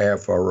than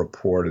half are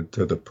reported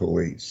to the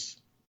police.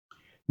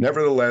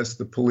 Nevertheless,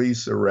 the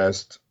police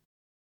arrest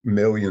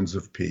millions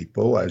of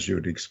people, as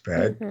you'd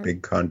expect,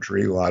 big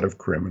country, a lot of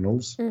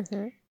criminals.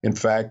 In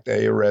fact,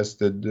 they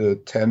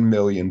arrested 10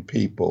 million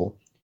people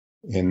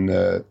in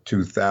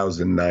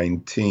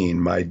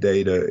 2019. My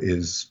data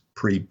is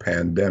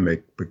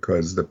pre-pandemic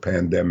because the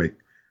pandemic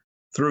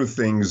threw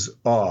things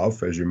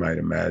off, as you might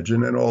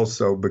imagine, and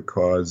also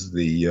because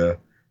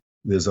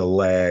there's a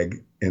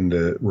lag in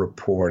the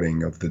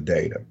reporting of the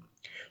data.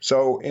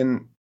 So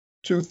in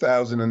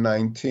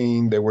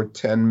 2019, there were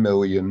 10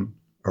 million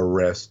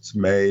arrests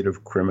made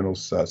of criminal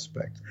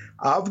suspects.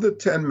 Of the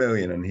 10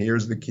 million, and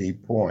here's the key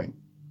point,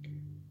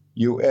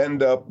 you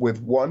end up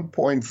with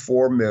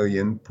 1.4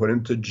 million put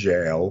into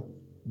jail.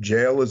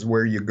 Jail is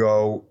where you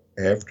go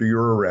after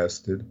you're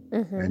arrested,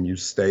 and you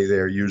stay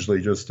there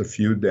usually just a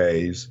few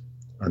days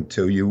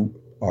until you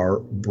are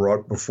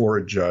brought before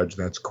a judge.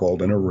 That's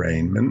called an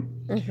arraignment.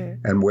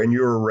 And when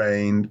you're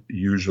arraigned,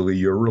 usually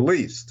you're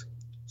released.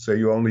 So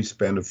you only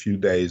spend a few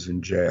days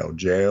in jail.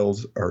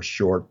 Jails are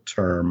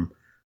short-term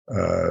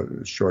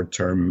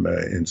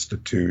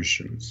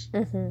institutions.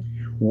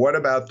 What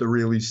about the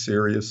really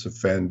serious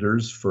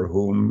offenders for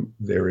whom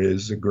there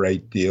is a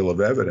great deal of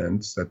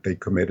evidence that they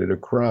committed a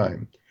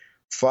crime?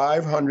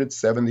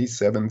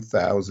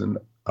 577,000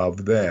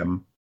 of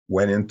them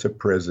went into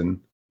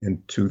prison in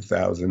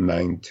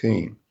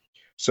 2019.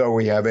 So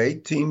we have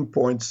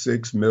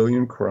 18.6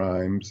 million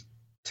crimes,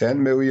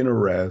 10 million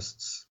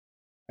arrests,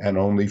 and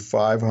only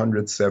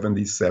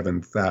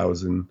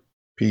 577,000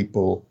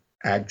 people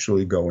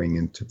actually going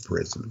into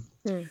prison.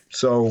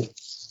 So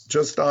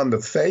just on the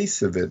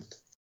face of it,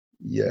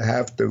 you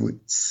have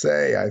to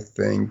say, I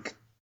think,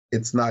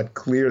 it's not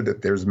clear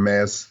that there's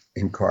mass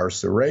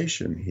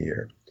incarceration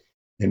here.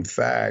 In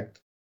fact,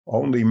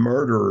 only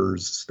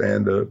murderers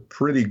stand a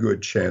pretty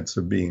good chance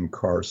of being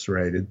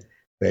incarcerated.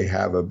 They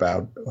have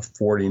about a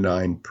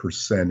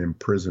 49%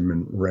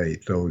 imprisonment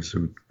rate, those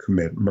who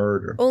commit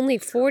murder. Only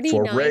For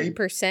rape,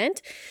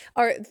 49%?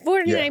 Are yeah,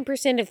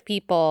 49% of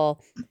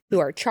people who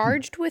are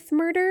charged with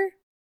murder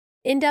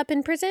end up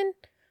in prison?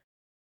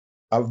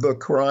 of the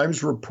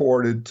crimes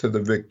reported to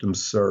the victim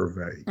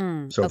survey.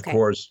 So, of Okay.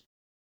 course,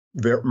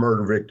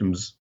 murder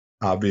victims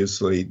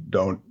obviously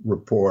don't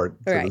report All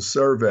to the right.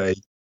 survey,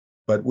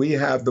 but we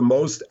have the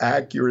most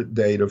accurate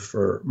data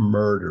for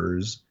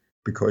murders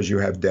because you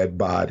have dead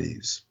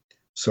bodies.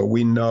 So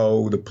we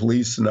know, the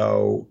police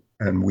know,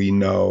 and we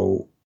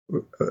know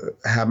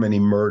how many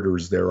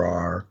murders there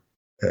are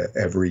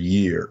every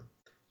year.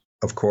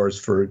 Of course,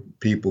 for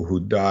people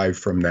who die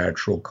from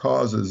natural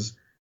causes,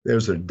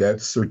 there's a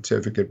death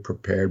certificate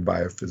prepared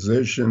by a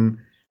physician,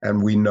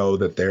 and we know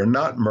that they're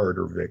not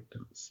murder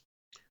victims.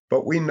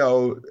 But we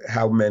know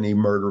how many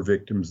murder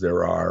victims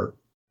there are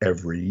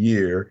every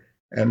year.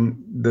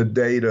 And the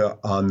data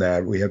on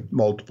that, we have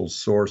multiple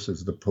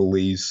sources. The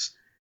police,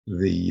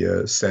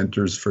 the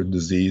Centers for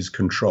Disease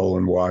Control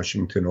in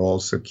Washington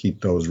also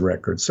keep those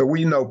records. So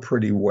we know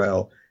pretty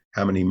well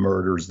how many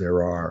murders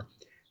there are.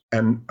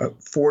 And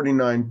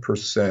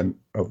 49%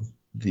 of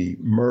the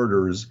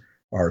murders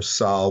are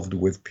solved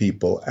with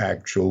people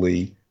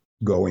actually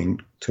going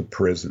to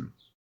prison.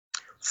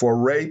 For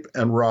rape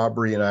and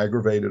robbery and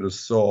aggravated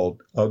assault,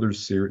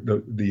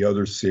 the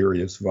other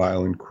serious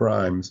violent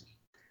crimes,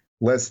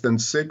 less than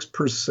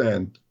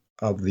 6%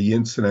 of the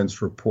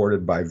incidents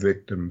reported by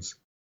victims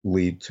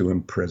lead to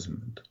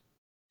imprisonment.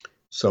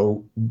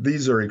 So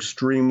these are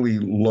extremely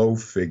low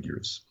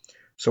figures.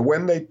 So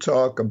when they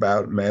talk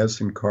about mass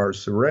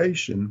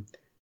incarceration,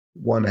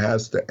 one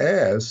has to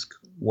ask,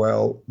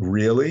 well,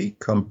 really,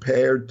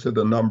 compared to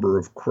the number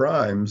of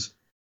crimes,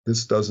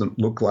 this doesn't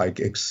look like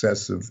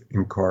excessive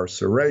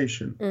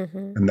incarceration.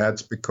 And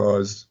that's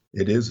because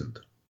it isn't.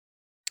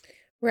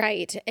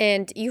 Right.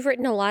 And you've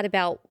written a lot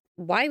about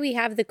why we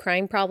have the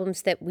crime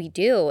problems that we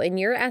do. In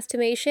your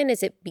estimation,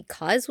 is it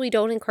because we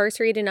don't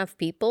incarcerate enough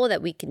people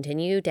that we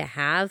continue to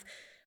have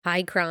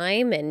high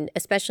crime? And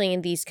especially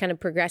in these kind of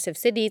progressive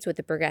cities with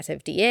the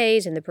progressive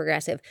DAs and the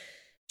progressive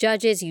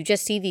judges, you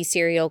just see these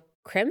serial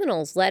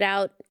criminals let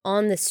out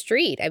on the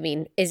street. I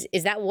mean, is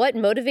that what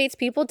motivates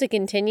people to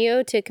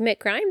continue to commit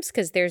crimes?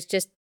 Because there's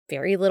just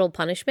very little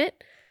punishment?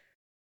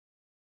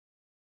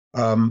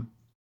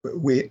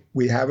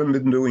 We haven't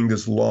been doing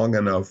this long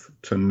enough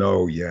to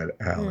know yet,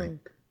 Allie,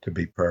 to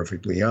be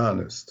perfectly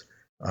honest.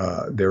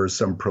 There are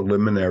some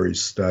preliminary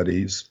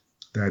studies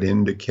that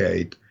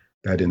indicate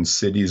that in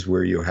cities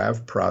where you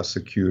have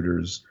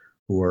prosecutors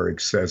who are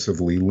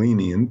excessively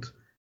lenient,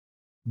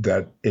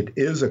 that it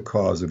is a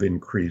cause of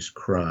increased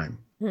crime.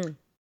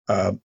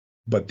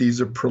 But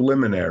these are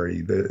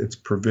preliminary, it's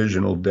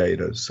provisional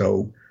data.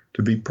 So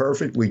to be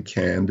perfectly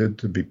candid,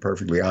 to be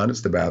perfectly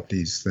honest about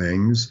these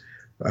things,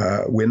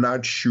 we're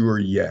not sure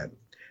yet.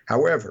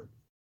 However,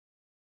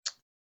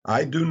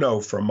 I do know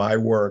from my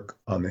work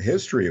on the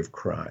history of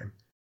crime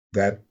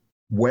that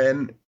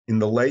when in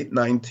the late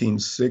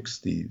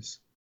 1960s,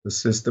 the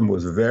system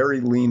was very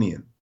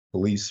lenient,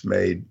 police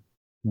made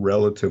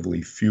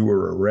relatively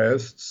fewer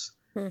arrests,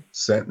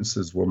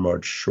 sentences were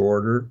much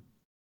shorter,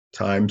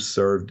 time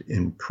served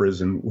in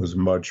prison was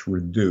much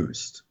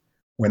reduced.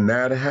 When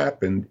that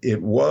happened,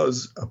 it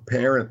was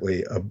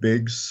apparently a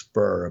big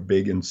spur, a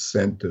big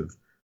incentive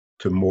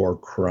to more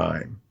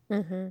crime.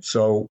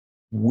 So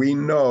we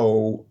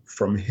know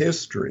from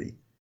history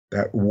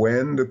that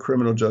when the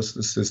criminal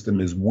justice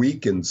system is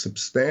weakened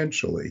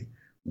substantially,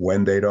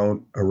 when they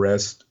don't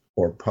arrest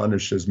or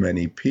punish as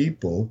many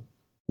people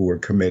who are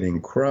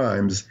committing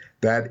crimes,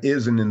 that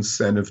is an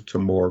incentive to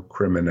more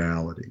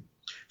criminality.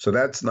 So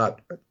that's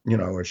not,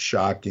 a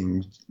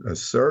shocking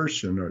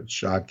assertion or a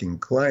shocking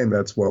claim.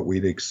 That's what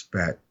we'd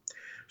expect.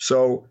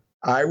 So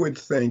I would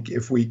think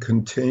if we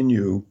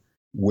continue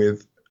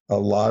with a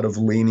lot of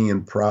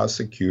lenient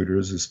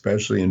prosecutors,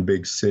 especially in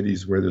big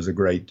cities where there's a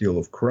great deal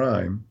of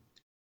crime,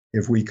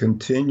 if we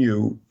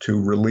continue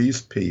to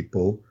release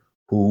people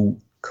who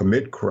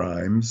commit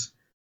crimes,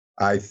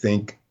 I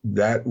think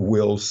that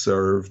will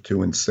serve to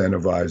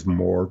incentivize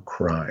more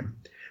crime.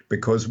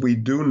 Because we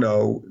do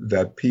know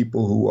that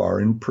people who are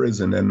in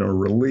prison and are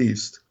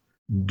released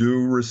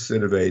do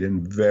recidivate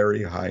in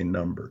very high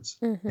numbers.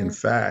 In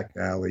fact,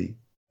 Allie,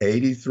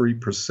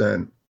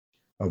 83%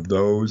 of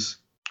those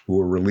who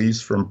are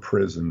released from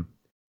prison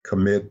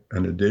commit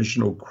an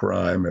additional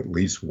crime, at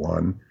least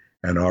one,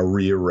 and are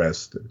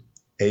rearrested.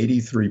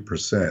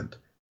 83%.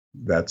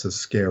 That's a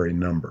scary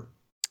number.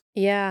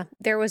 Yeah.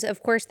 There was,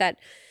 of course, that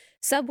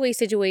subway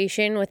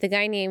situation with a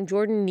guy named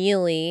Jordan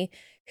Neely,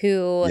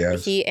 who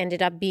he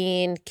ended up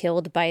being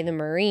killed by the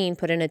Marine,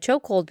 put in a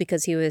chokehold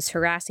because he was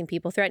harassing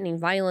people, threatening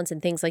violence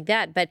and things like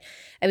that. But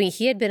I mean,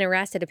 he had been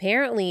arrested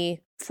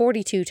apparently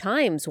 42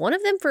 times, one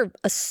of them for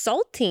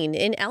assaulting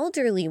an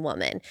elderly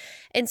woman.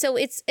 And so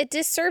it's a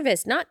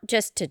disservice, not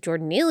just to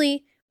Jordan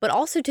Neely, but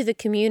also to the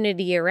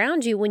community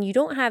around you when you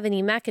don't have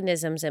any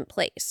mechanisms in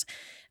place.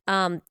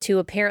 to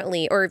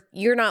apparently, or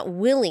you're not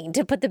willing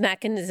to put the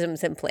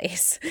mechanisms in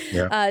place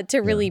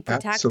to really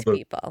protect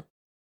people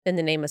in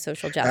the name of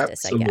social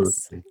justice, I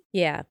guess.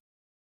 Yeah.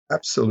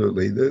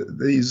 Absolutely.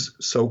 These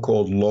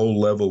so-called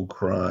low-level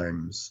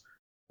crimes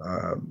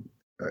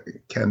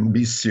can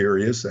be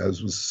serious,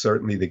 as was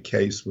certainly the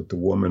case with the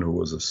woman who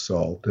was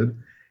assaulted.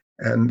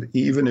 And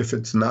even if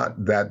it's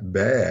not that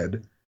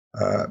bad,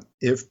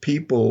 if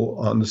people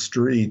on the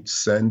street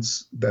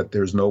sense that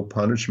there's no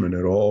punishment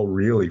at all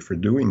really for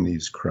doing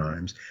these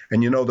crimes,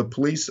 and the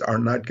police are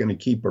not going to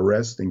keep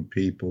arresting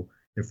people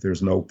if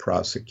there's no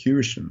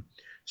prosecution.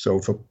 So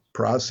if a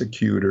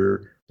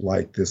prosecutor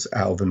like this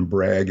Alvin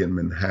Bragg in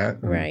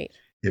Manhattan,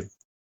 if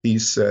he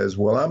says,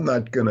 well, I'm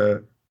not going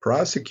to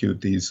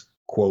prosecute these,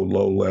 quote,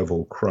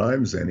 low-level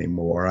crimes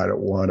anymore, I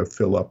don't want to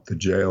fill up the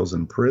jails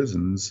and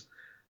prisons,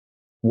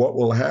 what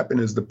will happen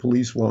is the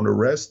police won't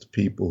arrest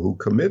people who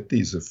commit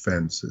these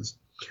offenses.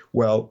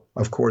 Well,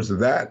 of course,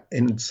 that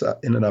in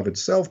and of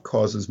itself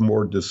causes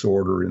more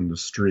disorder in the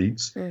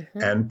streets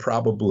and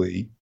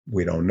probably,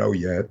 we don't know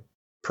yet,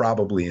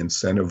 probably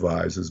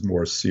incentivizes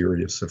more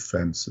serious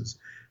offenses.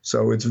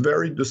 So it's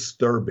very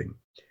disturbing.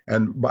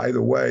 And by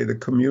the way, the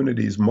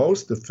communities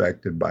most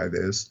affected by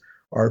this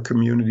are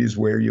communities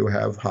where you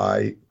have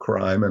high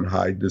crime and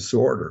high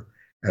disorder.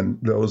 And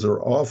those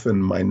are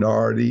often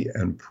minority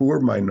and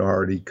poor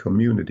minority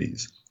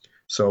communities.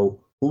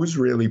 So who's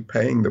really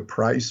paying the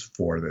price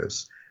for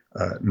this?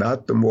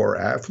 Not the more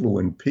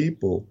affluent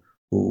people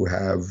who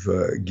have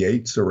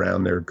gates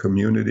around their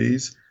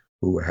communities,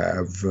 who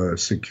have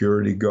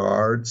security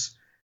guards,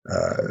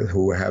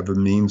 who have a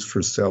means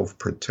for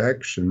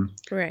self-protection,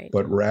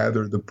 but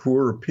rather the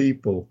poorer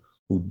people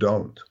who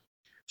don't.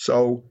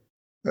 So,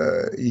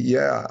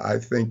 I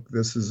think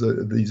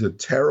these are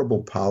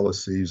terrible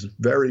policies,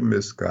 very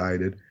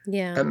misguided,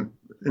 and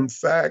in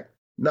fact,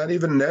 not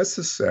even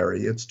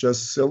necessary. It's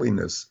just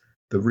silliness.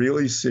 The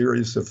really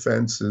serious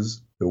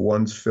offenses, the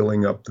ones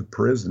filling up the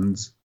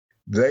prisons,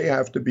 they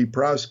have to be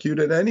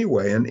prosecuted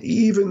anyway. And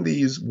even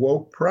these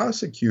woke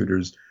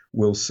prosecutors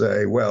will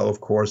say, well,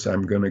 of course,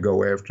 I'm going to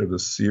go after the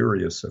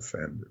serious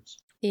offenders.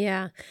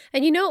 Yeah.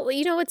 And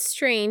it's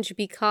strange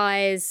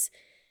because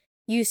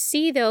you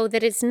see, though,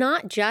 that it's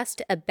not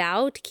just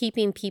about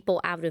keeping people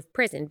out of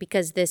prison,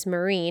 because this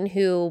Marine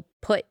who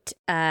put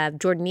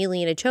Jordan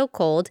Neely in a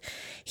chokehold,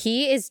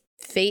 he's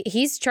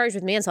charged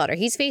with manslaughter.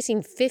 He's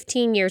facing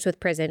 15 years with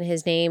prison.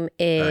 His name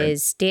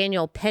is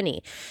Daniel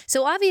Penny.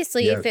 So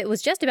obviously, if it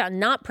was just about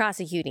not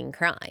prosecuting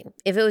crime,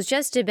 if it was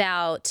just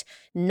about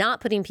not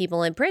putting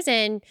people in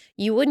prison,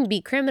 you wouldn't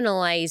be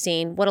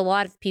criminalizing what a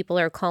lot of people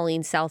are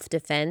calling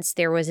self-defense.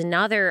 There was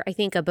another, I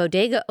think, a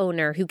bodega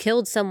owner who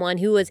killed someone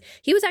he was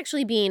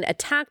actually being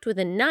attacked with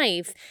a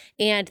knife,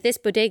 and this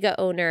bodega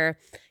owner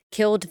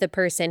killed the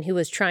person who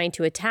was trying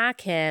to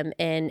attack him,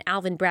 and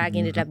Alvin Bragg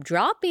ended up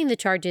dropping the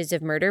charges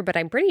of murder, but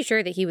I'm pretty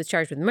sure that he was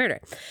charged with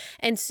murder.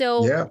 And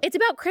so it's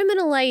about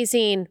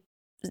criminalizing,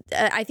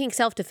 I think,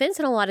 self-defense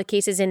in a lot of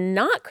cases and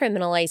not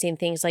criminalizing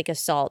things like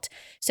assault.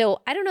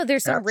 So I don't know,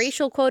 there's some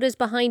racial quotas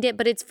behind it,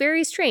 but it's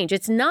very strange.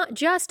 It's not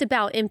just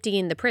about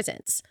emptying the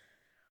prisons.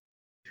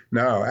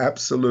 No,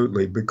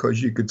 absolutely,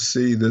 because you could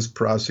see this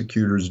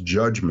prosecutor's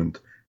judgment.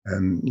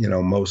 And,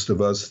 most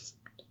of us,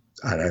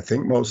 and I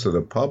think most of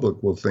the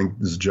public, will think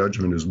this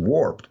judgment is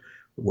warped.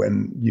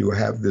 When you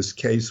have this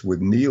case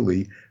with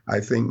Neely, I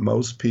think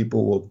most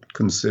people will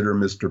consider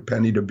Mr.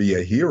 Penny to be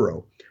a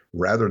hero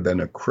rather than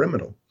a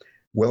criminal.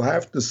 We'll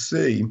have to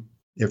see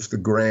if the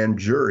grand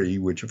jury,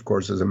 which of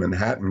course is a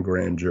Manhattan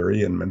grand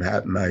jury, and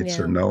Manhattanites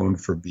are known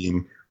for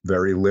being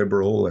very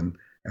liberal and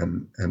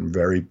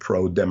very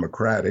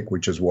pro-democratic,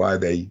 which is why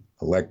they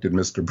elected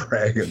Mr.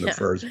 Bragg in the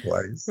first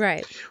place.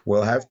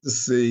 We'll have to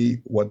see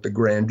what the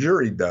grand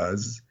jury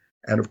does.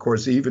 And of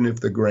course, even if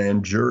the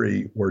grand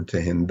jury were to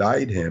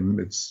indict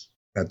him,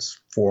 that's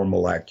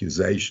formal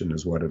accusation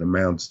is what it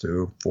amounts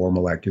to,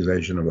 formal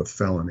accusation of a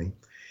felony.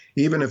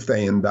 Even if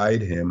they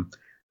indict him,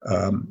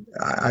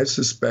 I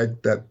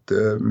suspect that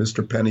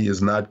Mr. Penny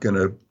is not going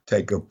to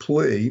take a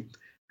plea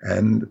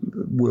and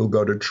will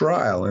go to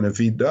trial. And if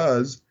he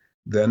does,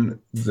 then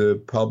the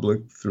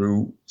public,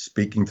 through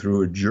speaking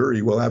through a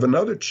jury, will have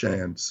another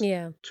chance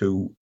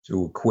to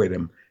acquit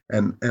him.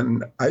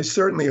 And I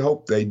certainly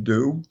hope they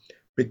do,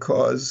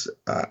 because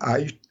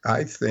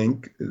I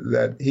think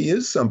that he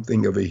is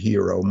something of a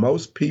hero.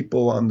 Most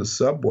people on the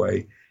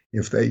subway,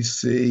 if they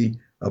see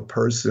a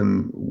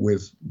person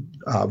with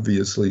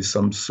obviously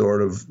some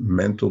sort of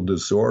mental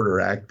disorder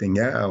acting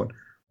out,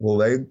 well,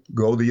 they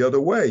go the other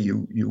way.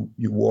 You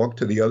walk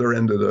to the other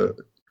end of the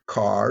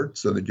car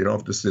so that you don't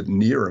have to sit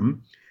near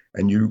him,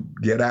 and you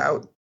get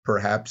out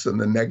perhaps in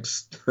the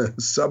next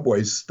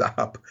subway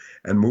stop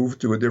and move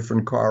to a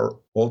different car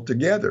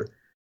altogether.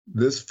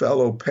 This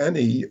fellow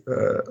Penny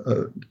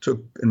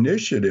took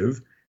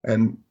initiative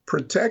and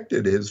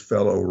protected his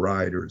fellow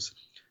riders.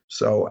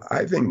 So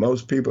I think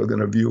most people are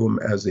going to view him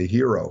as a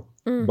hero,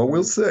 but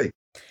we'll see.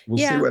 We'll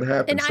see what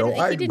happens. So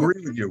I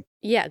agree with you.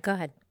 Yeah, go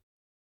ahead.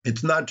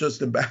 It's not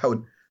just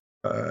about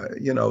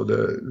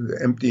the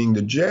emptying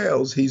the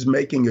jails, he's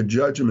making a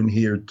judgment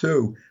here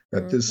too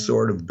that this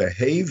sort of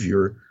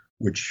behavior,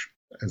 which,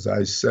 as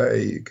I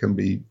say, can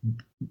be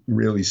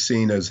really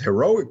seen as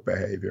heroic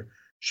behavior,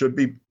 should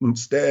be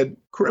instead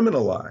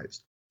criminalized.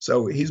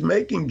 So he's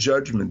making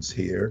judgments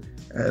here,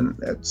 and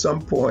at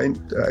some point,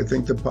 I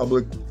think the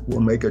public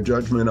will make a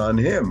judgment on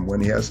him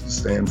when he has to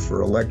stand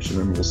for election,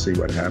 and we'll see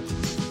what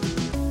happens.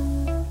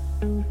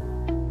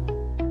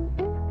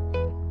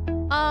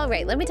 All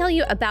right, let me tell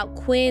you about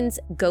Quinn's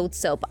goat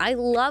soap. I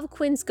love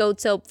Quinn's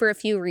goat soap for a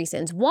few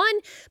reasons. One,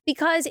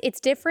 because it's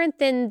different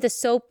than the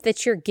soap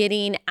that you're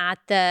getting at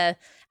the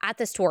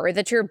store or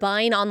that you're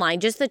buying online,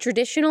 just the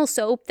traditional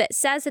soap that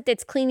says that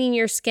it's cleaning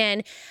your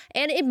skin.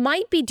 And it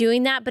might be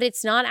doing that, but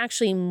it's not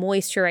actually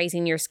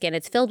moisturizing your skin.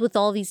 It's filled with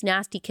all these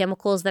nasty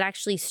chemicals that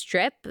actually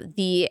strip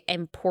the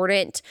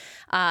important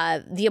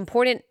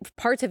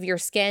parts of your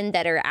skin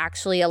that are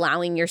actually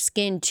allowing your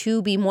skin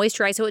to be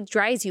moisturized. So it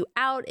dries you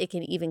out. It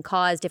can even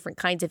cause different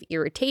kinds of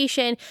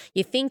irritation.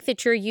 You think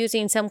that you're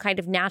using some kind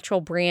of natural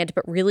brand,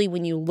 but really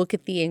when you look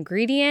at the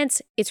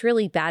ingredients, it's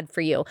really bad for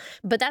you.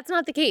 But that's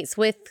not the case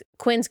with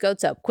Quinn's goat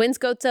soap. Quinn's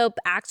goat soap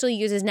actually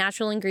uses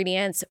natural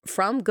ingredients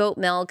from goat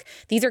milk.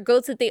 These are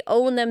goats that they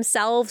own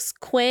themselves.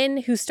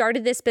 Quinn, who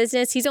started this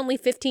business, he's only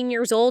 15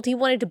 years old. He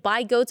wanted to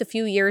buy goats a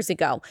few years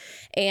ago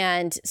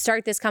and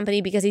start this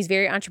company because he's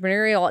very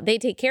entrepreneurial. They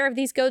take care of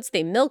these goats.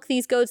 They milk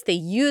these goats. They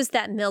use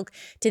that milk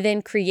to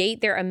then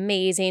create their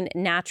amazing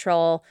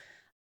natural,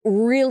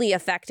 really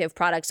effective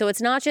product. So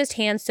it's not just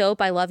hand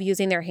soap. I love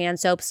using their hand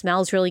soap.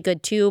 Smells really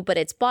good too, but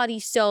it's body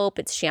soap,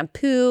 it's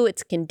shampoo,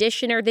 it's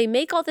conditioner. They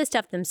make all this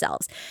stuff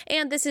themselves.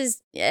 And this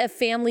is a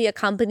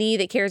company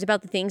that cares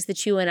about the things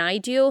that you and I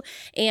do.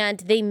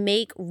 And they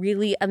make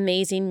really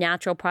amazing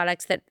natural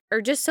products that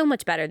are just so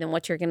much better than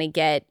what you're going to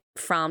get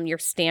from your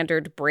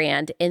standard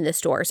brand in the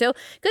store. So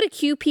go to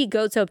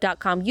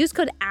qpgoatsoap.com. Use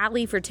code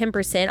Allie for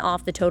 10%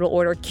 off the total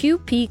order.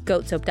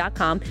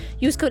 qpgoatsoap.com.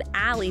 Use code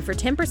Allie for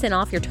 10%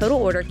 off your total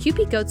order.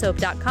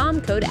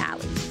 qpgoatsoap.com, code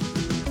Allie.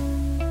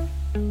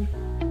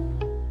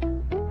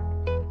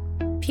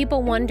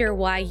 People wonder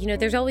why,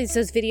 there's always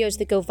those videos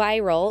that go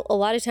viral, a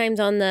lot of times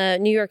on the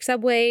New York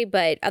subway,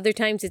 but other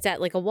times it's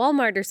at like a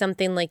Walmart or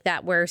something like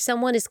that, where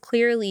someone is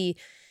clearly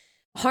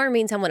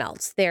harming someone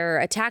else. They're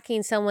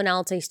attacking someone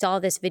else. I saw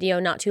this video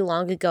not too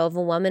long ago of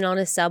a woman on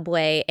a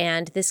subway,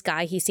 and this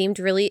guy, he seemed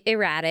really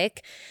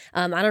erratic.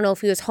 I don't know if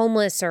he was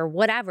homeless or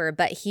whatever,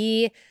 but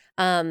he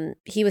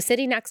was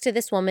sitting next to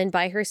this woman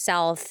by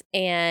herself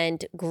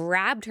and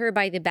grabbed her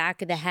by the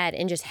back of the head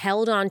and just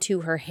held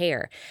onto her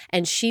hair.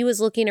 And she was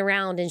looking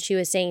around and she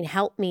was saying,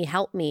 "Help me,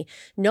 help me."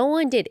 No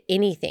one did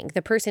anything.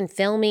 The person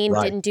filming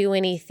didn't do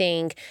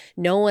anything.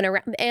 No one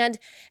around. And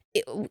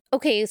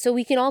okay, so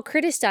we can all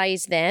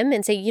criticize them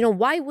and say,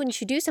 why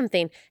wouldn't you do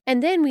something?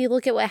 And then we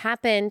look at what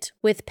happened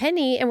with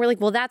Penny and we're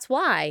like, well, that's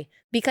why.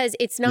 Because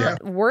it's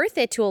not worth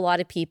it to a lot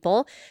of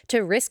people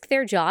to risk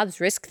their jobs,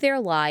 risk their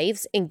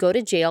lives, and go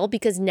to jail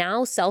because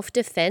now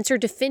self-defense or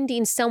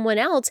defending someone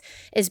else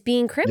is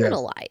being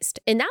criminalized. Yes.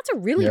 And that's a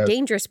really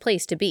dangerous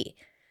place to be.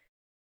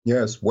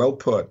 Yes, well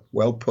put,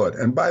 well put.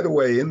 And by the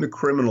way, in the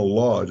criminal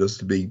law, just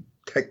to be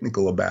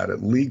technical about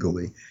it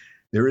legally,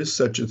 there is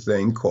such a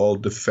thing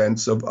called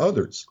defense of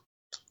others.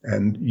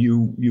 And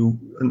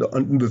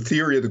the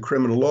theory of the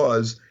criminal law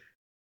is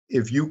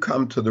if you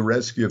come to the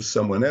rescue of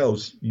someone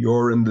else,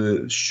 you're in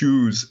the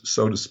shoes,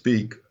 so to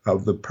speak,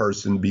 of the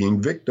person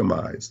being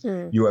victimized.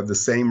 You have the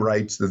same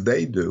rights that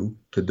they do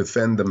to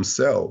defend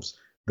themselves.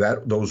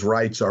 Those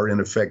rights are in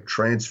effect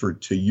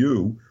transferred to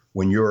you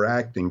when you're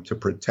acting to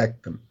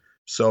protect them.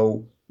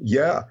 So,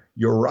 yeah,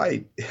 you're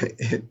right.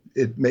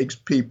 It makes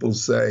people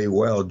say,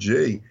 well,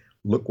 gee,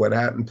 look what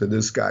happened to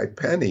this guy,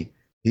 Penny.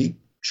 He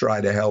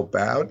tried to help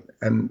out,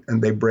 and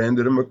they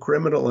branded him a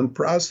criminal and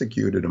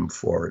prosecuted him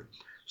for it.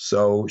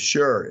 So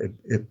sure,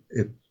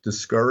 it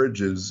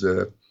discourages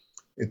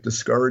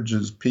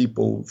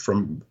people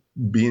from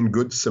being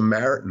good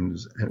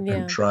Samaritans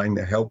and trying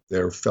to help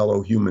their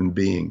fellow human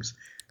beings.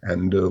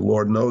 And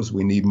Lord knows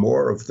we need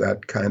more of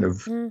that kind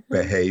of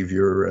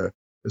behavior,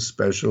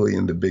 especially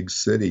in the big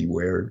city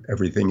where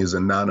everything is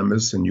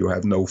anonymous and you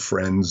have no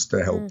friends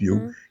to help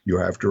you. You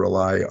have to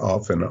rely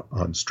often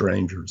on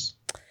strangers.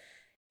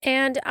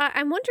 And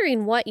I'm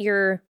wondering what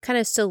your kind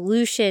of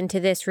solution to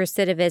this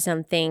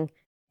recidivism thing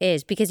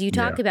is, because you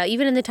talk about,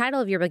 even in the title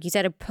of your book, you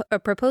said a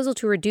proposal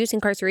to reduce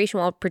incarceration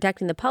while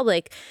protecting the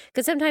public.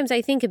 Because sometimes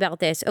I think about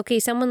this. Okay,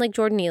 someone like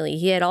Jordan Neely,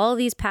 he had all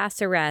these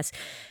past arrests,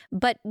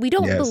 but we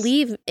don't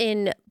believe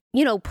in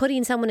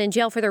putting someone in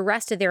jail for the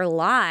rest of their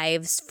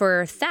lives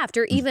for theft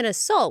or even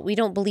assault. We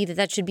don't believe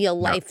that should be a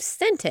life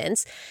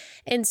sentence.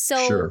 And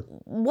so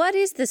what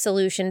is the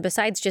solution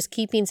besides just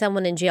keeping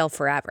someone in jail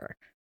forever?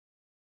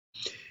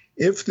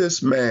 If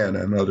this man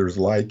and others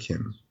like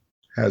him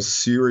has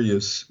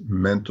serious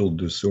mental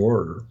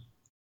disorder,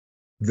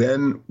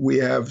 then we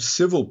have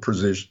civil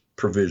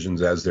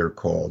provisions, as they're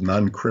called,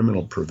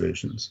 non-criminal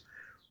provisions,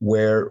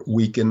 where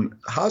we can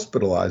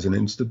hospitalize and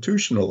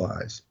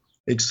institutionalize,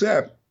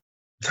 except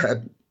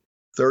that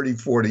 30,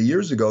 40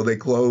 years ago, they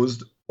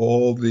closed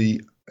all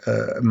the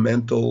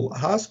mental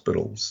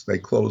hospitals. They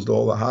closed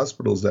all the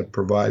hospitals that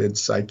provided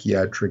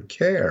psychiatric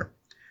care.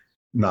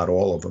 Not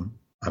all of them,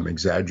 I'm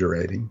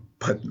exaggerating,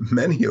 but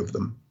many of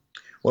them.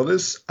 Well,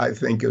 this, I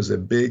think, is a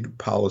big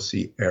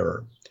policy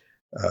error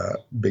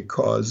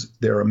because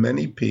there are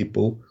many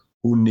people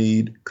who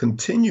need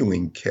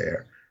continuing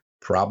care.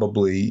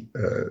 Probably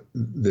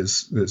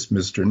this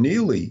Mr.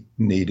 Neely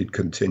needed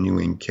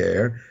continuing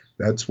care.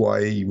 That's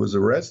why he was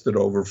arrested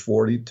over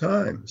 40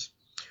 times.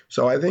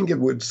 So I think it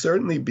would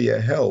certainly be a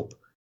help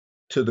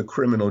to the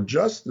criminal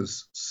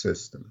justice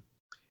system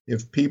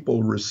if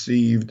people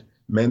received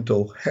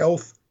mental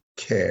health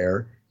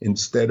care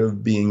instead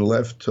of being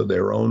left to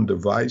their own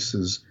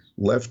devices,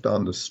 left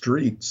on the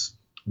streets,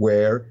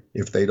 where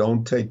if they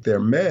don't take their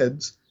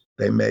meds,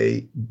 they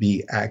may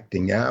be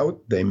acting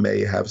out, they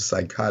may have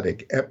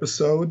psychotic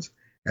episodes,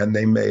 and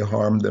they may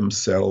harm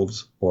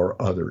themselves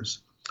or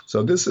others.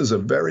 So this is a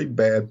very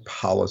bad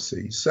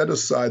policy. Set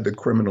aside the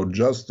criminal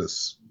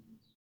justice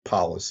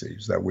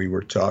policies that we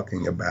were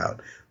talking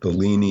about, the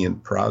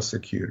lenient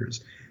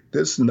prosecutors.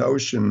 This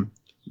notion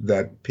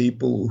that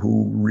people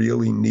who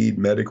really need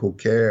medical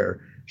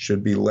care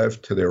should be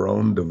left to their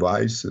own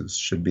devices,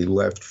 should be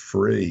left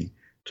free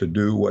to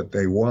do what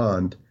they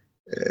want,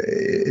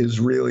 is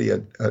really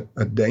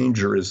a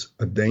dangerous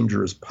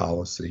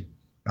policy,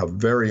 a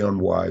very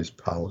unwise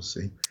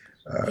policy.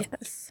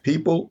 Yes.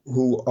 People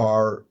who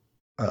are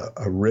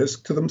a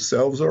risk to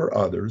themselves or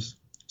others,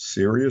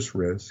 serious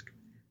risk,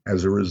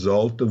 as a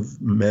result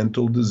of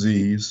mental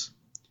disease,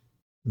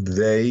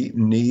 they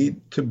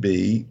need to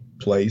be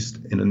placed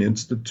in an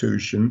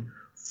institution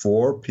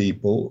for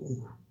people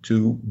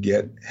to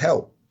get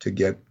help, to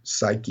get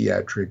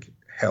psychiatric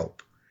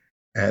help.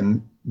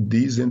 And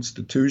these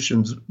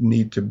institutions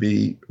need to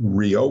be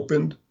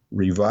reopened,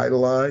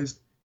 revitalized,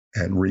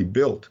 and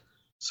rebuilt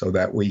so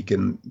that we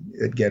can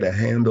get a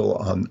handle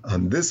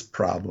on this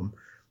problem,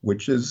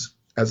 which is,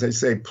 as I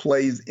say,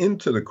 plays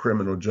into the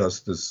criminal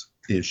justice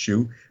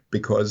issue,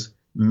 because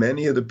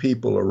many of the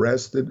people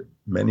arrested,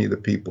 many of the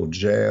people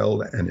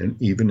jailed, and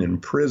even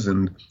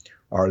imprisoned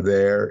are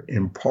there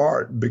in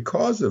part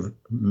because of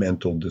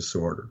mental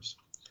disorders.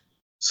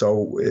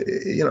 So,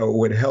 it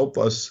would help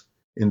us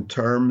in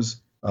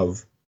terms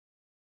of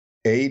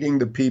aiding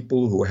the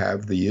people who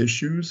have the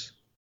issues,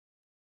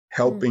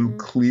 helping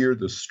clear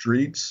the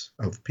streets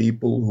of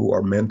people who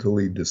are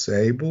mentally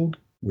disabled,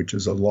 which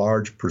is a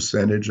large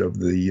percentage of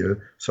the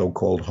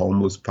so-called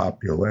homeless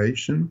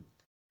population,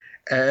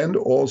 and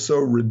also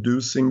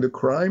reducing the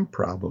crime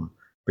problem,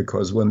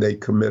 because when they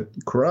commit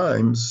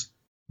crimes,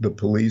 the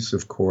police,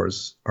 of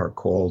course, are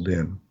called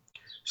in.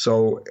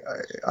 So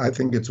I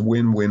think it's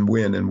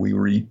win-win-win, and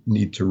we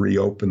need to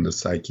reopen the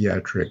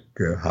psychiatric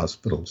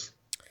hospitals.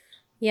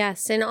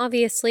 Yes, and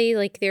obviously,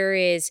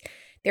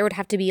 there would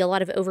have to be a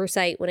lot of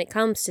oversight when it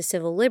comes to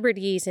civil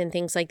liberties and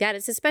things like that.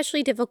 It's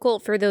especially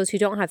difficult for those who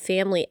don't have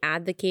family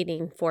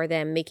advocating for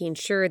them, making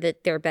sure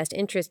that their best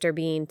interests are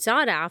being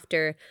sought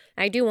after.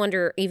 I do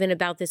wonder even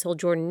about this whole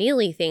Jordan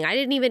Neely thing.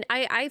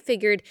 I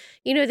figured,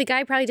 the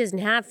guy probably doesn't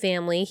have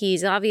family.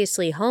 He's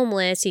obviously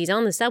homeless. He's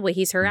on the subway.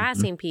 He's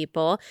harassing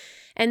people.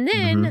 And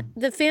then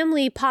the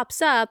family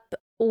pops up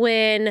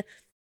when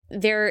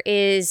there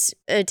is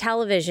a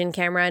television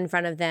camera in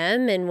front of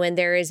them and when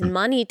there is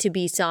money to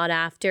be sought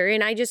after.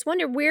 And I just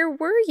wonder, where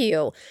were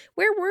you?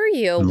 Where were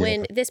you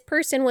when this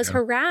person was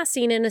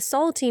harassing and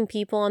assaulting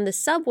people on the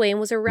subway and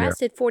was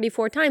arrested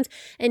 44 times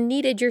and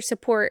needed your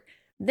support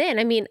then?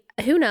 I mean,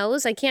 who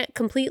knows? I can't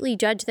completely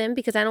judge them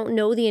because I don't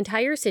know the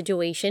entire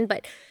situation,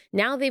 but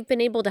now they've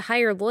been able to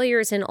hire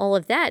lawyers and all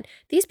of that.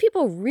 These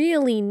people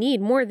really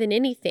need, more than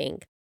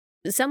anything,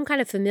 some kind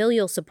of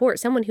familial support,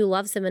 someone who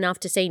loves them enough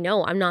to say,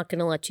 no, I'm not going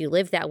to let you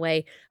live that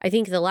way. I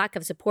think the lack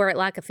of support,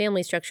 lack of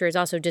family structure is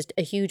also just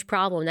a huge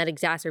problem that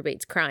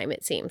exacerbates crime,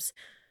 it seems.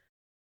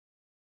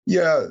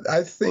 Yeah,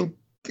 I think,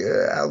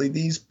 Ali,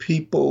 these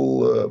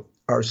people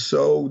are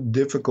so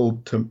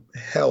difficult to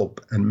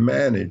help and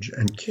manage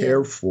and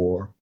care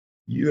for.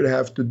 You'd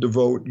have to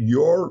devote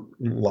your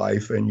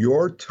life and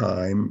your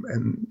time.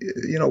 And,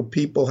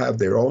 people have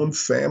their own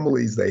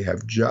families, they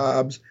have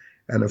jobs.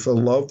 And if a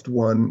loved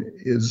one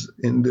is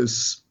in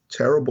this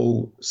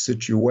terrible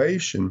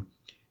situation,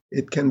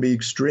 it can be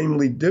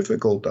extremely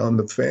difficult on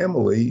the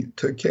family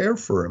to care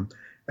for him.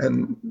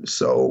 And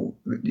so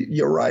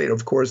you're right.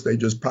 Of course, they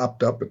just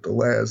popped up at the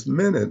last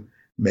minute.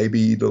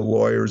 Maybe the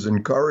lawyers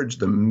encouraged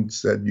them and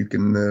said, you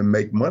can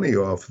make money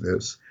off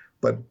this.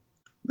 But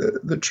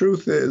the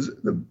truth is,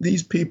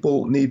 these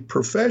people need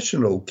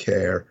professional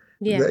care.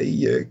 Yeah.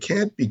 They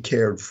can't be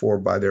cared for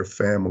by their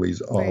families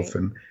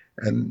often. Right.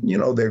 And,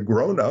 they're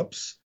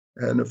grown-ups.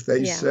 And if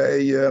they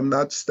say, I'm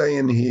not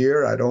staying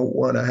here, I don't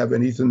want to have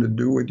anything to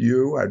do with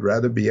you, I'd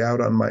rather be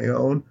out on my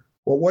own,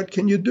 well, what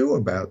can you do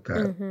about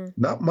that?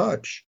 Not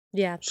much.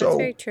 Yeah, that's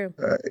very true.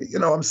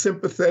 I'm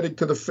sympathetic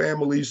to the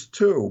families,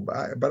 too.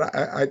 But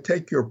I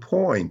take your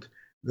point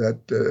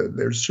that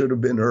there should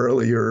have been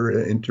earlier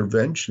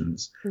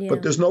interventions. Yeah.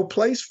 But there's no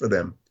place for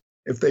them.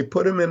 If they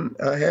put them in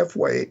a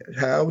halfway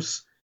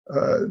house,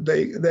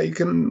 they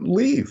can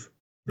leave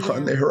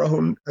on their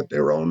own, at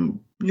their own,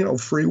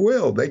 free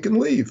will. They can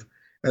leave,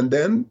 and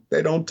then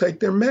they don't take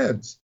their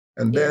meds,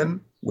 and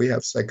then we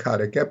have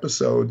psychotic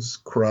episodes,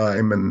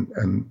 crime,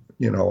 and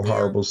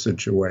horrible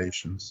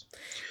situations.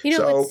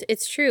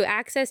 It's true.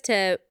 Access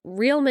to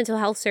real mental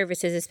health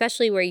services,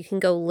 especially where you can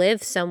go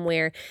live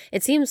somewhere,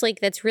 it seems like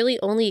that's really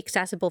only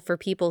accessible for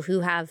people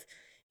who have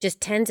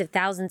just tens of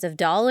thousands of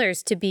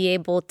dollars to be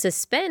able to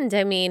spend.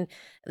 I mean,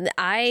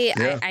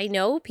 I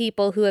know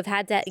people who have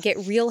had to get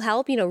real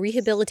help,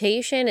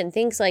 rehabilitation and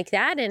things like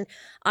that. And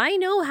I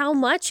know how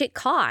much it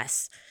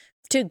costs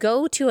to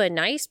go to a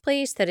nice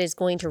place that is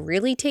going to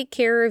really take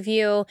care of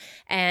you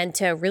and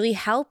to really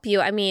help you.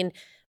 I mean,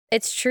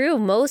 it's true.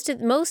 Most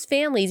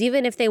families,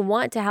 even if they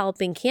want to help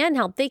and can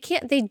help, they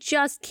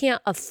just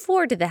can't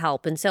afford the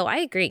help. And so I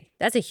agree.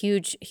 That's a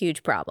huge,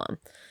 huge problem.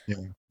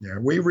 Yeah.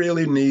 We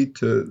really need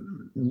to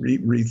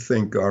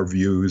rethink our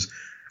views.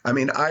 I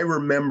mean,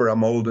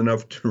 I'm old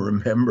enough to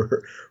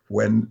remember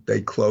when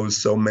they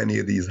closed so many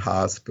of these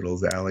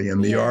hospitals, Allie,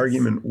 and the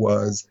argument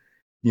was,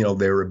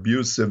 they're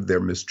abusive, they're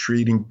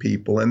mistreating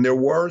people, and there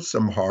were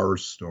some horror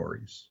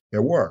stories.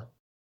 There were.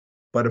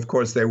 But of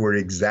course, they were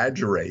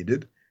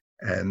exaggerated,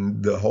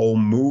 and the whole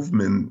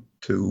movement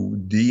to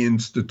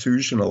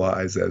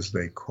deinstitutionalize, as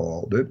they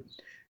called it,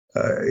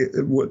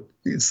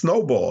 it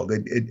snowballed.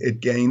 It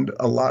gained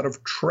a lot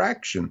of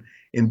traction,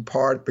 in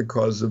part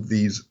because of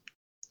these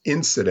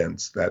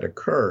incidents that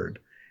occurred.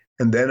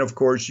 And then, of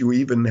course, you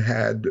even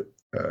had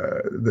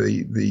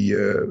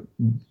the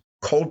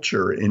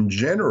culture in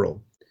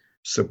general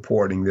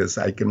supporting this.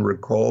 I can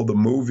recall the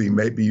movie,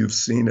 maybe you've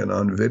seen it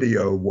on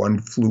video, One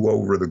Flew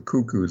Over the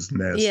Cuckoo's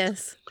Nest.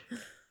 Yes.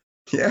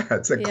 Yeah,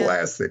 it's a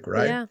classic,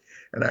 right? Yeah.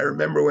 And I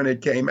remember when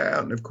it came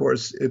out, and of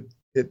course,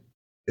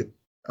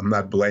 I'm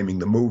not blaming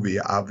the movie,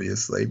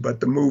 obviously,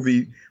 but the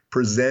movie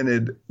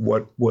presented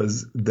what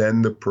was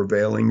then the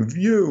prevailing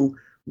view,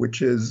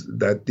 which is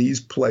that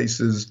these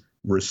places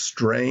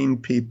restrain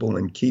people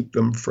and keep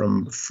them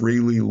from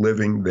freely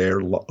living their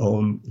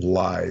own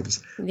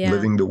lives,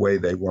 living the way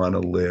they want to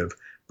live.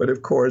 But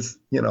of course,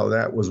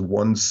 that was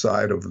one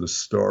side of the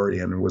story,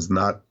 and it was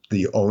not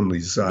the only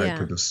side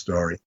to the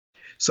story.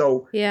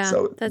 So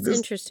that's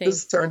interesting.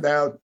 This turned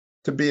out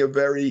to be a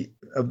very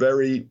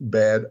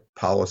bad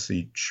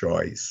policy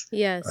choice.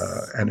 Yes.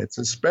 And it's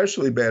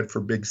especially bad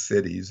for big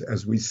cities,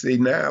 as we see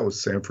now with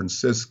San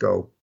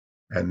Francisco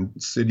and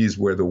cities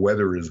where the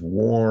weather is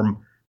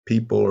warm.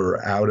 People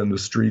are out in the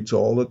streets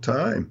all the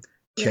time.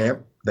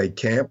 They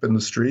camp in the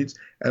streets.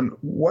 And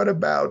what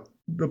about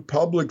the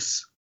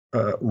public's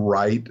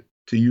right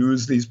to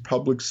use these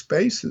public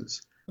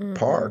spaces,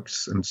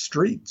 parks and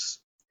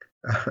streets?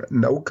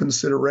 No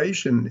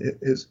consideration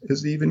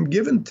is even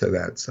given to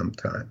that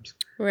sometimes.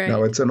 Right.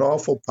 Now, it's an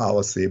awful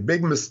policy, a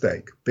big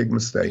mistake,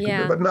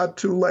 but not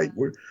too late.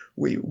 We're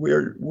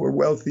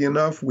wealthy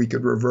enough, we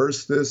could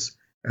reverse this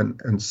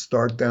and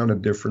start down a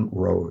different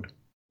road.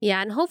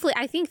 Yeah, and hopefully,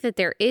 I think that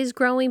there is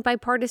growing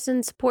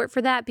bipartisan support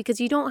for that, because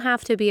you don't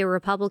have to be a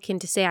Republican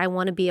to say, I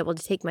want to be able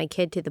to take my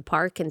kid to the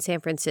park in San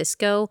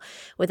Francisco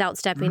without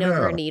stepping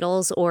over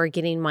needles or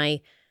getting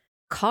my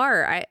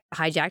car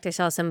hijacked. I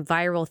saw some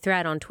viral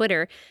thread on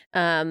Twitter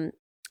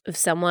of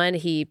someone.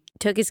 He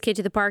took his kid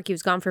to the park. He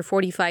was gone for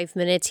 45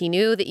 minutes. He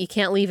knew that you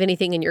can't leave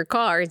anything in your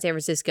car in San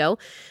Francisco,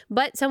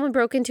 but someone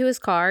broke into his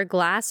car,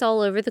 glass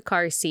all over the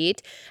car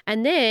seat.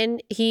 And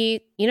then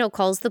he,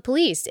 calls the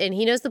police, and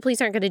he knows the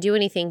police aren't going to do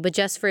anything, but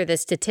just for the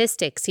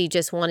statistics, he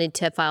just wanted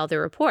to file the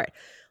report.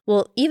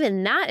 Well,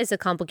 even that is a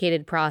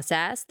complicated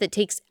process that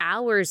takes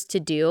hours to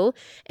do.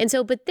 And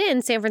so, but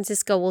then San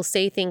Francisco will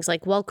say things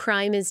like, well,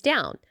 crime is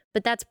down.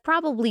 But that's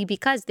probably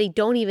because they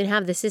don't even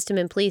have the system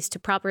in place to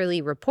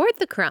properly report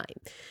the crime.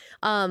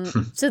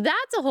 So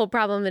that's a whole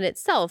problem in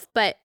itself.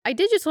 But I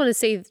did just want to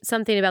say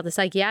something about the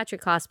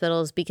psychiatric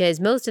hospitals,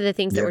 because most of the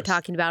things that we're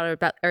talking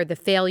about are the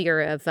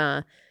failure of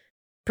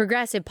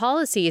progressive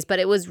policies. But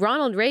it was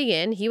Ronald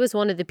Reagan. He was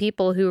one of the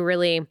people who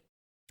really,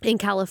 in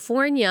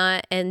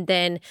California, and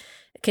then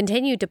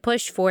continued to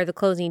push for the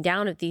closing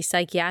down of these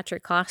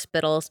psychiatric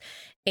hospitals.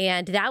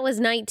 And that was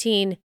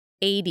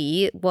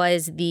 1980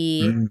 was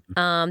the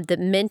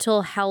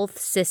Mental Health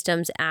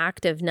Systems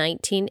Act of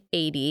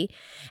 1980.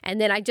 And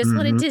then I just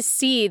wanted to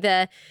see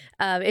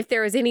if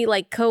there was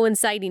any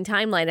coinciding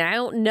timeline. And I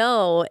don't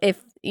know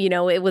if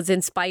it was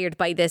inspired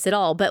by this at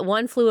all, but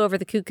One Flew Over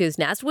the Cuckoo's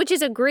Nest, which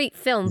is a great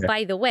film,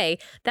 by the way,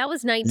 that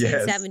was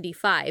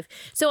 1975.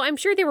 Yes. So I'm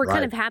sure they were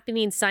kind of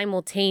happening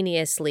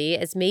simultaneously,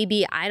 as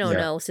maybe, I don't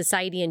know,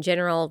 society in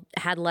general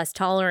had less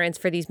tolerance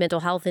for these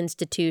mental health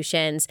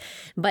institutions.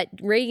 But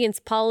Reagan's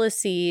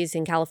policies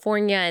in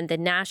California and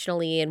then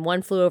nationally and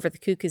One Flew Over the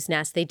Cuckoo's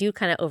Nest, they do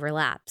kind of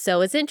overlap.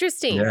 So it's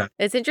interesting. Yeah.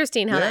 It's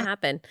interesting how that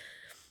happened.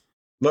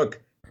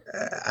 Look,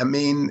 I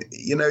mean,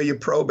 you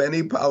probe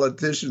any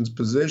politician's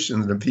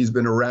positions, and if he's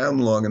been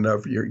around long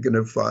enough, you're going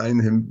to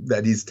find him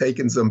that he's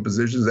taken some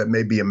positions that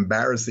may be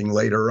embarrassing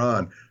later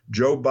on.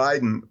 Joe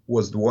Biden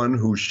was the one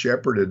who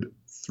shepherded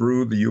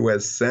through the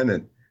U.S.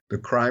 Senate the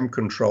Crime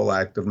Control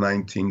Act of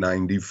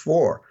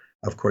 1994.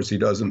 Of course, he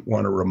doesn't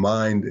want to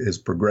remind his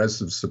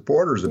progressive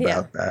supporters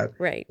about that.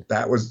 Right.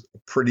 That was a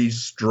pretty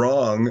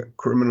strong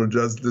criminal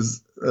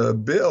justice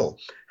bill.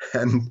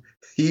 And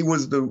he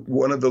was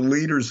one of the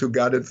leaders who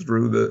got it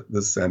through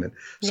the Senate.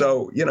 Yeah.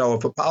 So,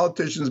 if a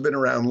politician's been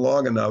around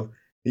long enough,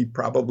 he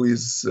probably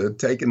has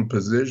taken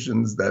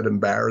positions that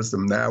embarrass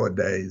him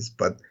nowadays.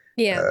 But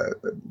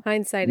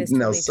hindsight is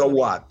 20/20. So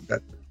what?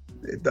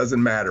 It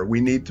doesn't matter. We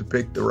need to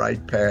pick the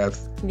right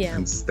path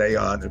and stay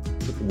on it,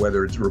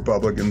 whether it's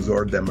Republicans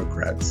or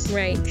Democrats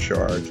in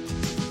charge.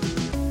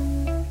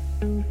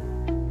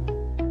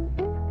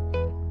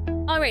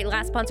 All right,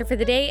 last sponsor for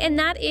the day, and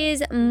that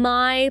is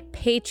My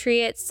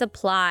Patriot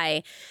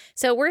Supply.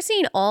 So we're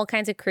seeing all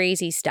kinds of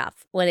crazy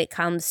stuff when it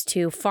comes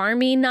to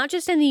farming, not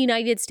just in the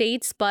United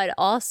States, but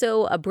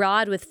also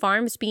abroad with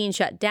farms being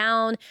shut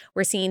down.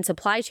 We're seeing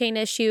supply chain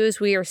issues.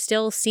 We are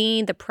still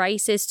seeing the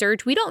prices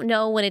surge. We don't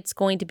know when it's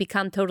going to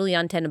become totally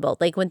untenable,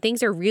 like when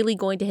things are really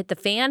going to hit the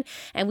fan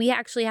and we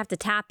actually have to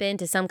tap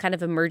into some kind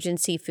of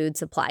emergency food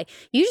supply.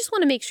 You just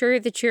want to make sure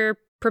that you're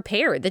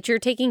prepared, that you're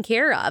taken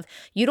care of.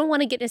 You don't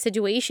want to get in a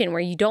situation where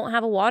you don't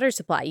have a water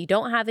supply, you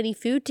don't have any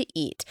food to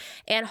eat.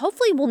 And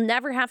hopefully we'll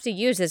never have to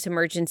use this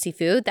emergency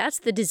food. That's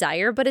the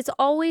desire, but it's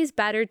always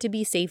better to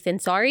be safe than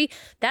sorry.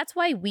 That's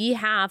why we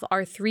have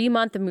our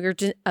 3-month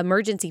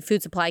emergency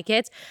food supply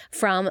kits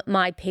from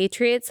My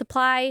Patriot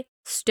Supply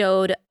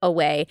stowed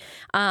away.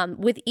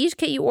 With each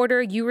kit you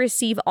order, you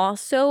receive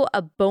also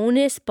a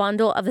bonus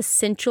bundle of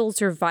essential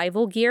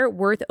survival gear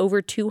worth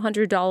over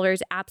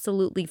 $200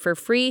 absolutely for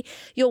free.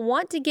 You'll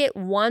want to get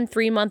one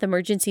 3-month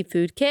emergency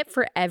food kit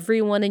for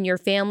everyone in your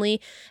family.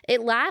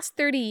 It lasts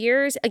 30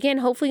 years. Again,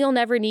 hopefully you'll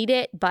never need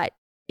it, but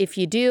if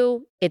you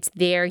do, it's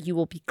there. You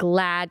will be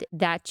glad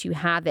that you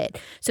have it.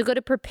 So go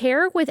to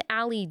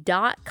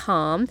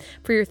preparewithally.com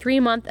for your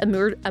 3-month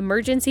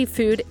emergency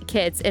food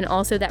kits and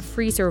also that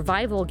free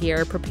survival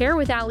gear.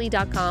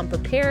 Preparewithally.com,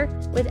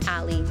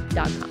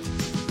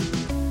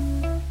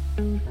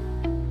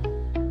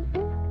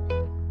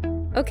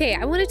 preparewithally.com. Okay,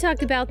 I want to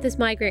talk about this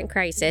migrant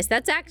crisis.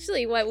 That's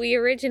actually what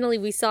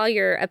we saw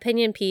your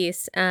opinion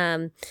piece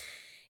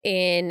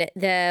in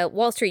the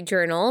Wall Street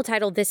Journal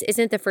titled, "This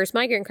Isn't the First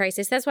Migrant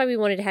Crisis." That's why we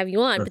wanted to have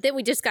you on. But then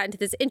we just got into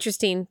this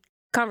interesting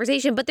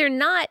conversation, but they're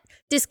not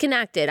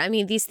disconnected. I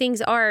mean, these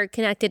things are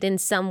connected in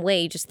some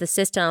way, just the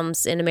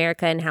systems in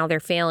America and how they're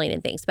failing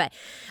and things. But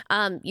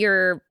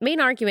your main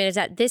argument is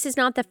that this is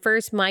not the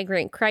first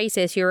migrant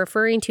crisis. You're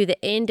referring to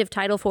the end of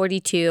Title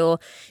 42,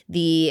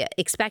 the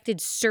expected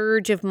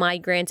surge of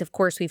migrants. Of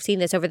course, we've seen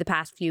this over the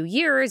past few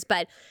years,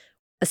 but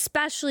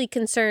especially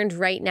concerned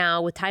right now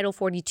with Title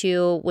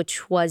 42,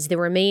 which was the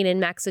remain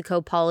in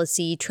Mexico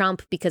policy.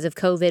 Trump, because of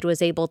COVID,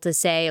 was able to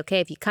say,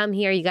 okay, if you come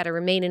here, you got to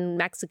remain in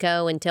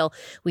Mexico until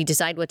we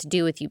decide what to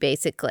do with you,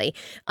 basically.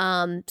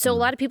 So a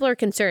lot of people are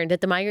concerned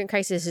that the migrant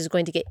crisis is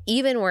going to get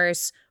even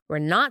worse. We're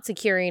not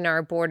securing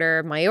our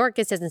border.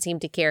 Mayorkas doesn't seem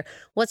to care.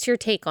 What's your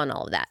take on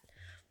all of that?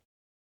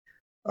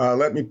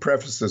 Let me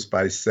preface this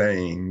by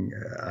saying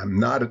I'm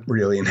not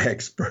really an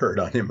expert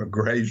on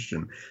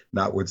immigration,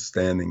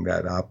 notwithstanding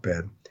that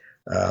op-ed.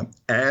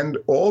 And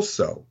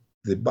also,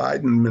 the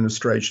Biden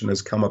administration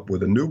has come up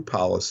with a new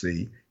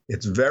policy.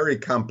 It's very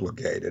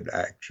complicated,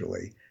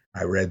 actually.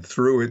 I read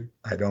through it.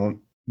 I don't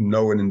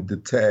know it in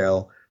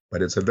detail,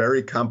 but it's a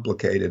very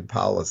complicated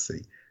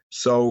policy.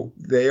 So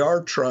they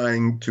are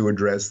trying to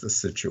address the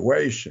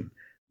situation.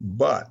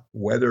 But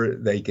whether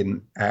they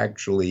can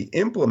actually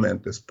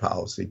implement this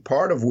policy,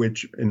 part of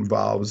which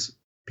involves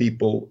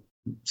people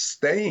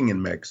staying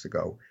in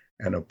Mexico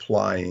and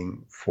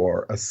applying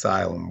for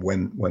asylum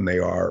when they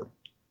are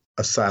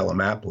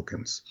asylum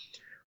applicants.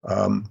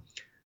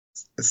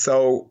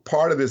 So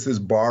part of this is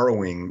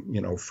borrowing,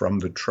 from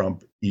the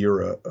Trump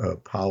era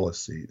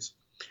policies.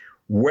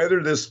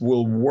 Whether this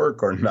will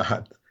work or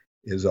not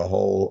is a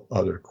whole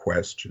other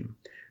question.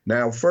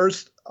 Now,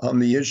 first, on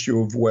the issue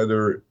of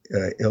whether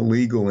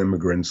illegal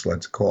immigrants,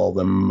 let's call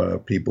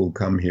them people who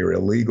come here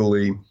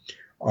illegally,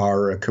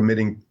 are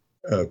committing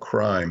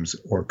crimes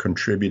or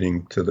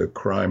contributing to the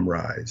crime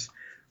rise.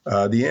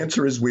 The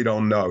answer is we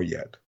don't know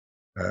yet.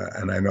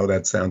 And I know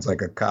that sounds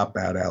like a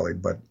cop-out, Allie,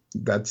 but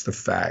that's the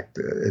fact.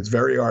 It's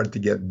very hard to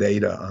get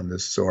data on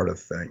this sort of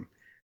thing.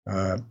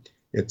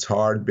 It's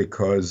hard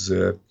because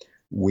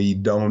we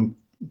don't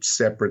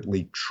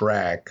separately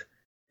track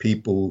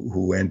people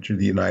who enter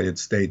the United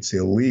States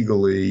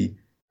illegally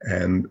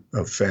and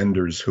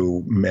offenders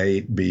who may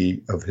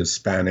be of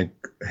Hispanic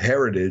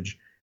heritage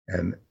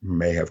and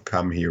may have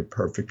come here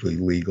perfectly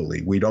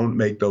legally. We don't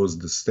make those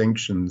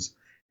distinctions,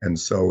 and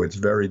so it's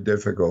very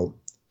difficult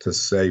to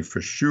say for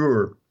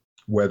sure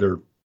whether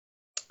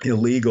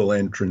illegal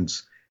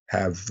entrants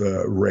have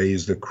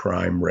raised the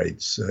crime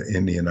rates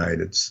in the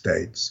United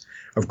States.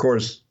 Of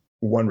course,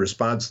 one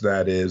response to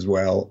that is,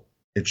 well,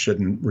 it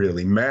shouldn't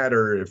really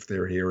matter if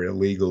they're here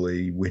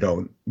illegally. We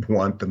don't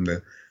want them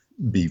to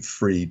be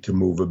free to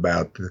move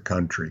about the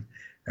country.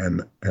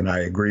 And I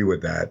agree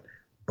with that.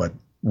 But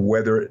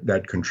whether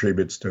that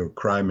contributes to a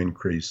crime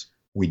increase,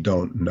 we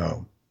don't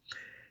know.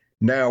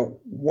 Now,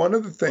 one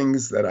of the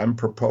things that I'm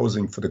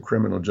proposing for the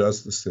criminal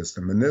justice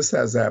system, and this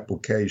has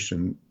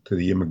application to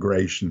the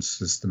immigration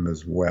system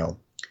as well,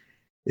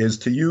 is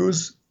to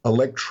use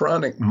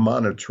electronic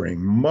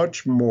monitoring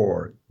much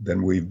more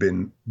than we've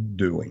been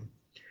doing.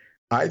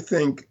 I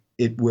think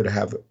it would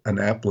have an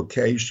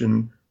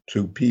application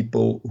to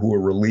people who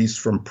are released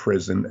from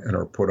prison and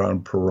are put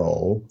on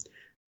parole.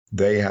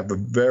 They have a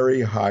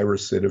very high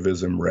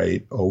recidivism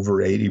rate.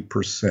 Over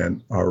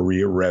 80% are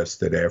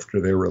rearrested after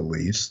they're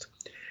released.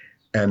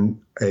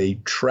 And a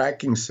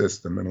tracking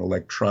system, an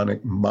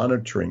electronic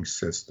monitoring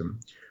system,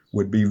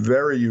 would be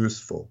very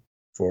useful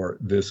for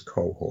this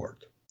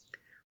cohort.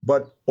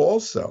 But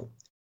also,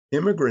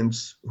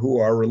 immigrants who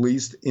are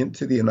released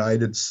into the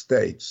United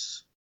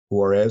States,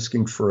 who are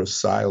asking for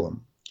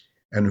asylum,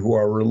 and who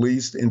are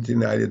released into the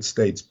United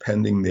States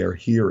pending their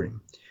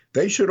hearing,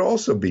 they should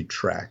also be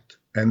tracked.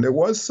 And there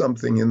was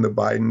something in the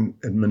Biden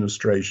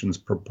administration's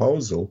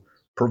proposal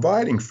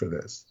providing for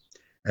this.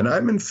 And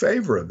I'm in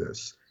favor of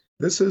this.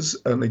 This is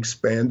an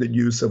expanded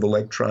use of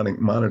electronic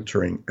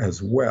monitoring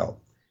as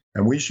well.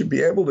 And we should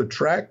be able to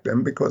track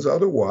them because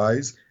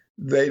otherwise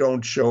they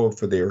don't show up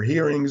for their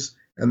hearings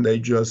and they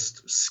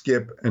just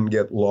skip and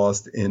get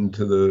lost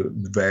into the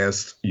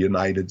vast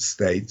United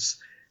States.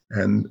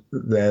 And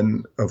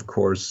then, of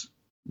course,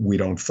 we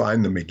don't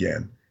find them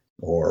again,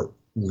 or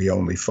we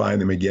only find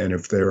them again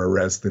if they're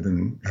arrested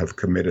and have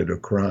committed a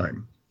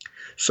crime.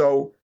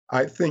 So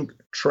I think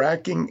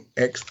tracking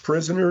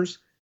ex-prisoners,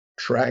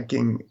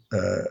 tracking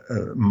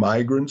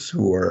migrants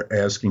who are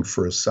asking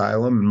for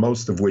asylum,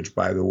 most of which,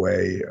 by the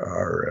way,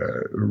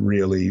 are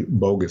really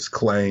bogus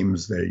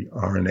claims. They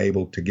aren't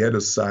able to get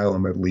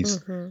asylum, at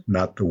least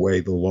not the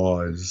way the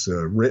law is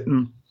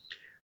written.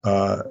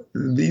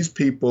 These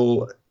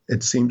people,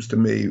 it seems to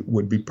me,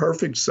 would be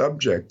perfect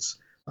subjects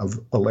of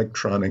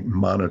electronic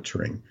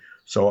monitoring.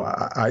 So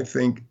I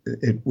think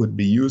it would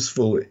be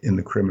useful in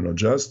the criminal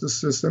justice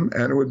system,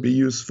 and it would be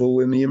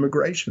useful in the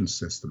immigration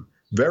system.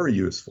 Very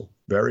useful,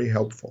 very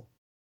helpful.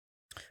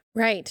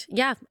 Right.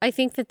 Yeah, I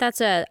think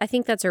that's a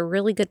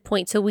really good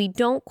point. So we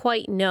don't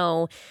quite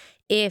know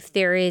if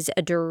there is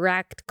a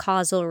direct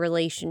causal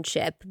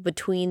relationship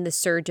between the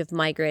surge of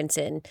migrants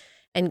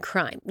and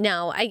crime.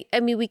 Now, I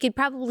mean, we could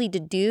probably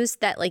deduce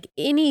that like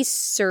any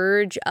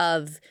surge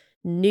of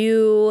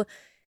new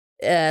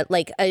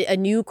like a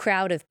new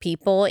crowd of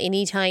people,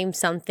 anytime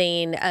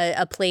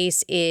a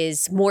place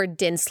is more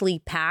densely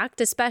packed,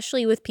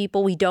 especially with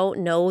people we don't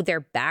know their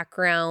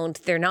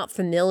background, they're not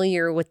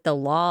familiar with the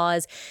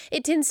laws,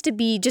 it tends to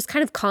be just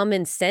kind of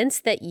common sense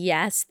that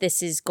yes,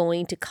 this is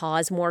going to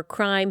cause more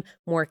crime,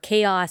 more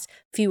chaos,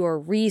 fewer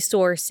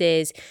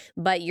resources.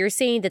 But you're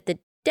saying that the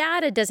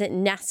data doesn't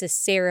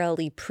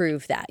necessarily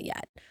prove that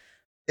yet.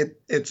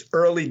 It's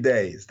early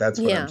days. That's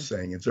what I'm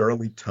saying. It's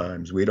early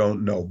times. We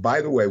don't know.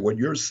 By the way, what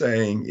you're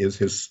saying is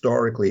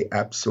historically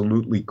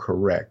absolutely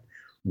correct.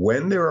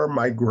 When there are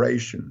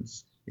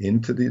migrations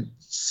into the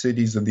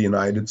cities of the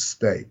United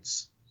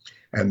States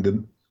and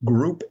the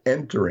group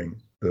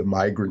entering, the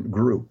migrant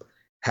group,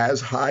 has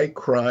high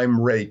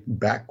crime rate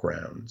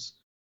backgrounds,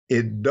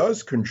 it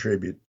does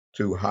contribute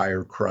to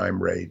higher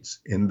crime rates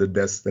in the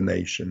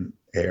destination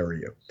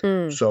area.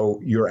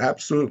 So you're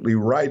absolutely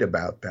right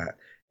about that.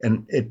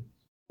 And it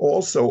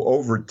also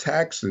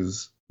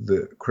overtaxes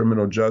the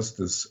criminal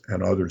justice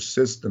and other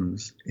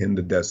systems in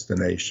the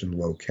destination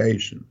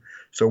location.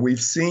 So we've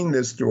seen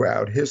this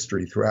throughout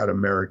history, throughout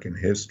American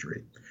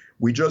history.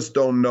 We just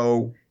don't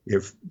know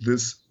if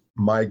this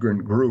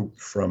migrant group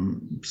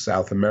from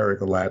South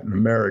America, Latin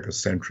America,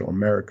 Central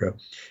America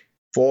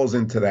falls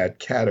into that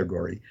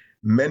category.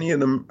 Many of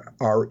them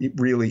are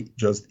really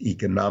just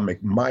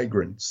economic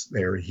migrants.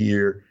 They're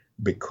here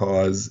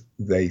because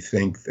they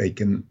think they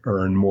can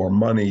earn more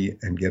money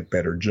and get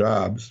better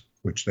jobs,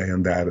 which they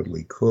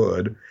undoubtedly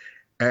could.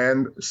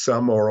 And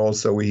some are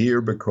also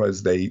here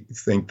because they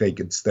think they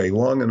could stay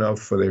long enough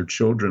for their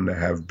children to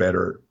have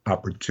better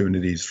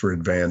opportunities for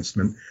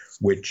advancement,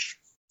 which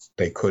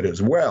they could as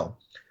well.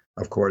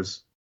 Of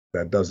course,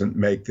 that doesn't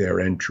make their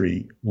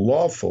entry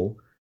lawful,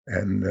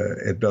 and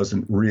it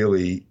doesn't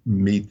really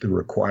meet the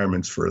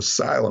requirements for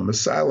asylum.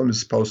 Asylum is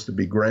supposed to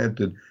be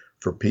granted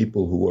for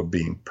people who are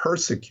being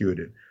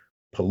persecuted,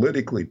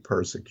 politically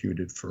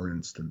persecuted, for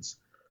instance.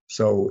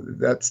 So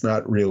that's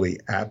not really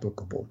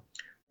applicable.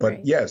 But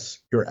right. Yes,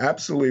 you're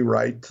absolutely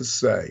right to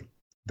say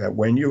that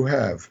when you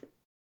have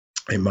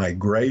a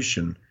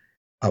migration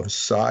of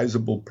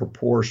sizable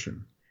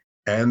proportion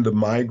and the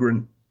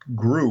migrant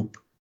group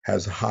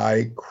has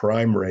high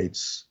crime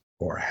rates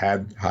or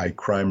had high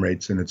crime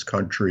rates in its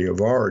country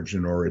of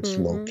origin or its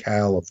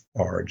locale of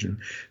origin,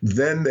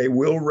 then they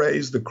will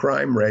raise the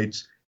crime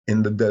rates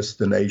in the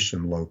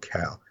destination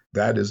locale.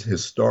 That is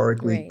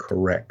historically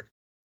correct.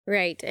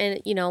 Right.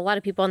 And, a lot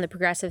of people on the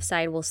progressive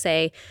side will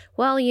say,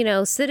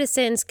 well,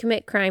 citizens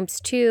commit crimes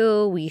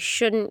too. We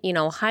shouldn't,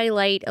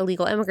 highlight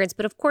illegal immigrants.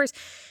 But of course,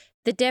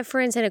 The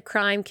difference in a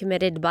crime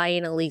committed by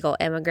an illegal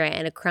immigrant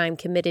and a crime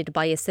committed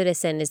by a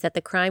citizen is that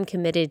the crime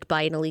committed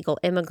by an illegal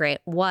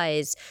immigrant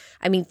was,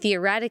 I mean,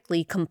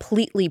 theoretically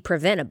completely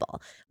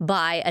preventable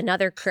by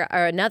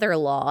another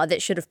law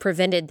that should have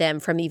prevented them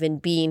from even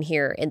being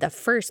here in the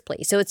first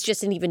place. So it's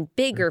just an even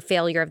bigger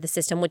failure of the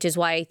system, which is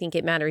why I think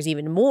it matters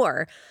even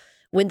more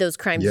when those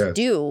crimes Yes.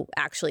 do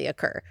actually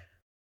occur.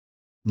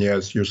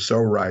 Yes, you're so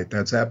right.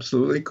 That's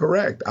absolutely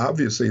correct.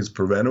 Obviously, it's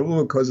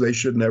preventable because they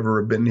should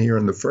never have been here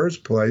in the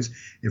first place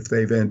if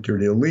they've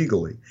entered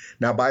illegally.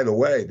 Now, by the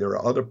way, there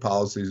are other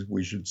policies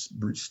we should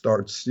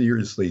start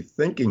seriously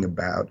thinking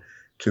about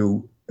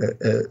to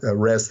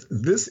arrest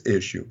this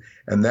issue.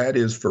 And that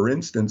is, for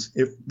instance,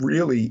 if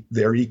really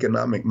they're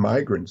economic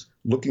migrants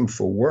looking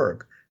for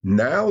work,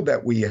 now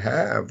that we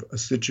have a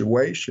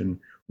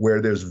situation where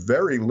there's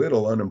very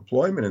little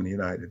unemployment in the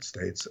United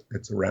States,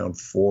 it's around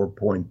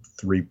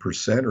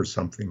 4.3% or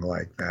something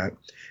like that.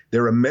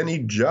 There are many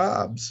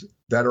jobs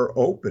that are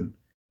open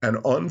and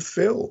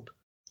unfilled.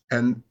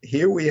 And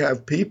here we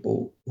have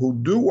people who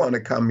do want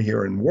to come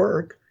here and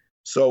work.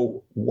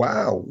 So,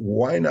 wow,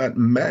 why not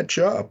match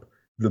up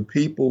the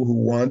people who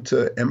want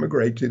to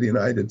emigrate to the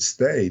United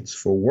States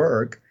for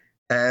work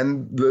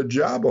and the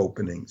job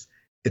openings?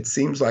 It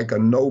seems like a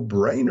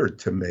no-brainer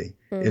to me.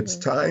 Mm-hmm. It's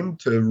time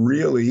to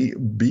really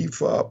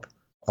beef up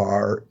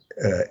our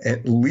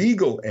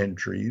legal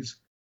entries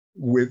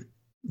with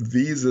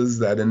visas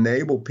that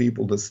enable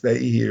people to stay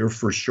here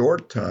for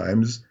short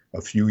times,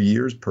 a few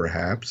years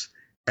perhaps,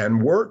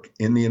 and work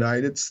in the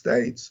United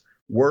States,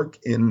 work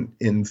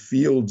in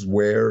fields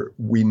where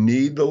we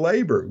need the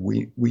labor.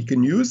 We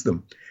can use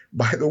them.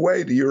 By the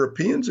way, the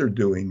Europeans are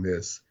doing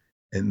this.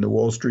 In the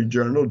Wall Street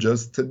Journal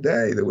just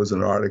today, there was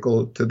an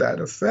article to that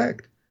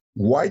effect.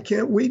 Why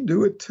can't we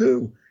do it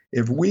too?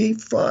 If we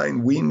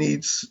find we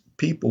need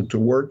people to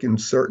work in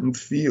certain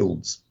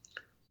fields,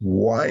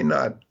 why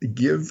not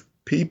give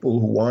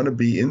people who want to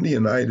be in the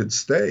United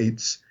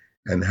States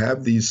and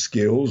have these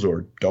skills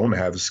or don't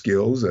have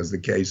skills, as the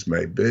case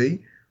may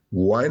be,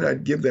 why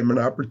not give them an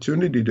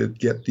opportunity to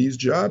get these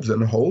jobs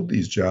and hold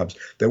these jobs?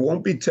 They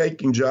won't be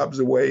taking jobs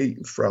away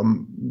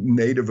from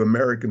Native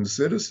American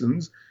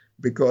citizens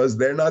because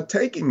they're not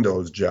taking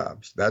those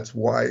jobs. That's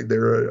why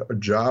there are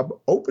job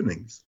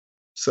openings.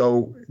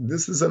 So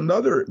this is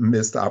another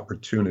missed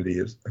opportunity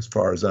as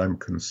far as I'm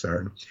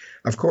concerned.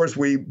 Of course,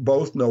 we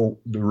both know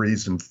the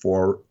reason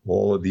for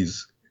all of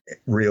these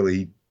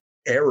really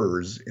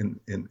errors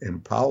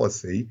in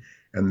policy,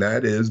 and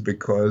that is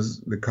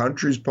because the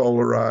country's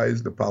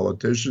polarized, the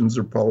politicians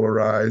are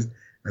polarized,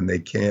 and they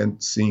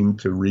can't seem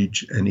to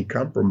reach any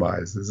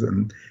compromises.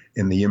 And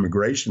in the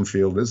immigration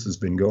field, this has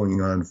been going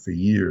on for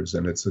years,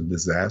 and it's a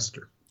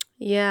disaster.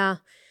 Yeah.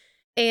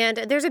 And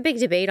there's a big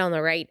debate on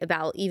the right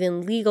about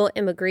even legal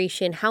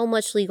immigration. How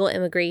much legal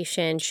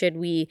immigration should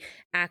we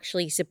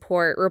actually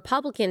support?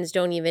 Republicans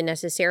don't even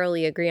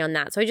necessarily agree on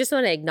that. So I just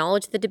want to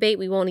acknowledge the debate.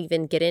 We won't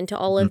even get into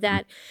all of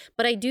that.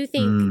 But I do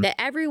think that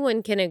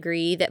everyone can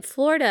agree that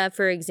Florida,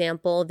 for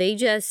example, they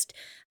just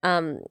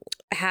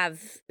have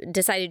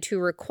decided to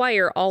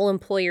require all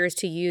employers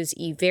to use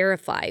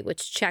E-Verify,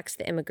 which checks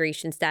the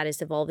immigration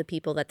status of all the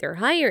people that they're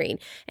hiring.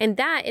 And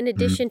that, in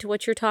addition to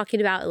what you're talking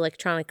about,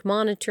 electronic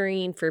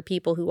monitoring for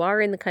people who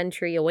are in the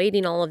country,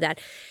 awaiting all of that,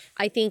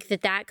 I think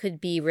that that could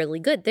be really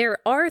good. There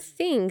are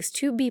things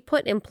to be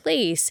put in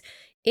place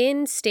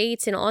in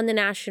states and on the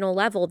national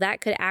level that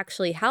could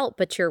actually help.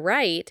 But you're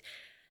right.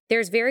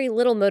 There's very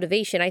little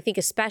motivation. I think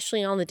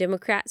especially on the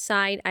Democrat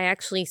side, I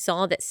actually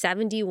saw that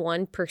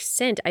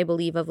 71%, I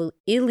believe, of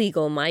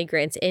illegal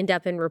migrants end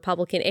up in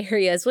Republican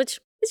areas, which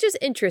is just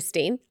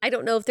interesting. I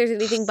don't know if there's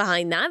anything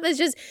behind that, but it's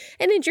just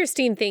an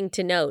interesting thing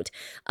to note.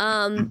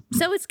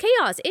 So it's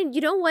chaos. And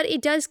you know what?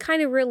 It does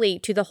kind of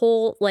relate to the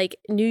whole like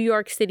New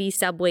York City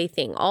subway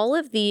thing. All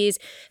of these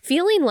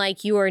feeling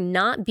like you are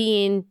not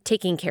being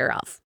taken care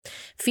of,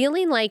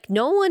 feeling like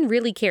no one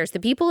really cares. The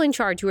people in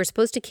charge who are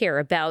supposed to care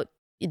about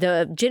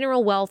the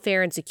general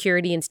welfare and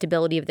security and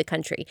stability of the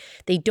country,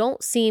 they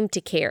don't seem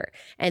to care,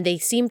 and they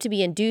seem to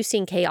be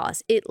inducing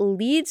chaos. It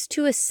leads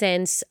to a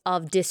sense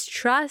of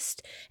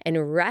distrust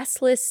and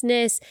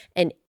restlessness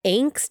and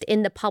angst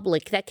in the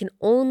public that can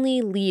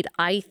only lead,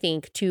 I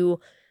think, to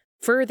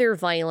further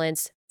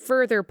violence,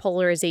 further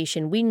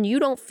polarization. When you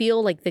don't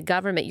feel like the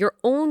government, your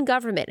own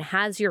government,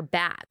 has your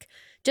back,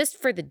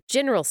 just for the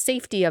general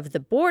safety of the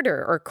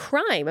border or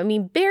crime, I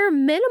mean, bare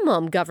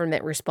minimum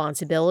government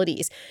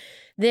responsibilities,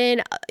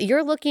 then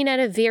you're looking at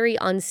a very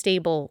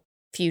unstable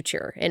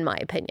future, in my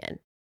opinion.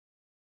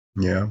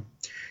 Yeah.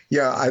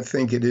 Yeah, I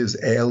think it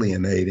is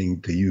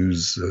alienating to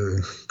use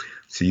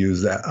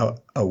that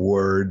a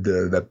word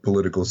that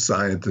political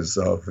scientists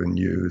often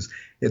use.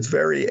 It's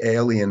very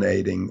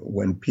alienating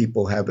when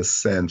people have a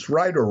sense,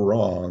 right or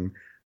wrong,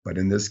 but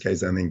in this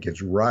case, I think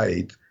it's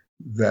right,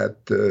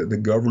 that the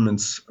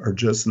governments are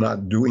just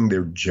not doing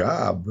their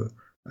job.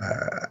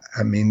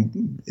 I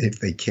mean, if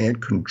they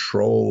can't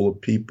control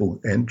people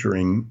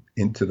entering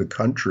into the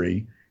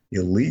country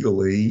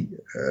illegally,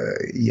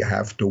 you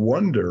have to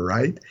wonder,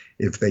 right?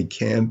 If they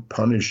can't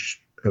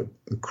punish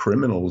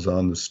criminals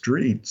on the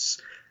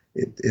streets,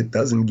 it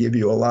doesn't give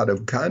you a lot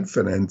of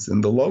confidence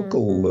in the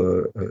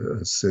local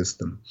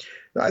system.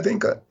 I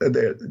think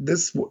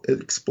this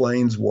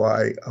explains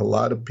why a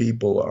lot of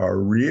people are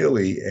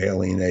really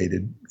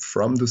alienated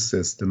from the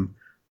system,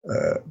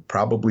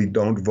 probably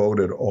don't vote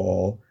at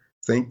all,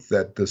 think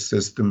that the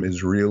system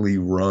is really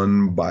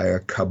run by a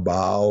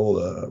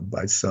cabal,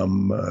 by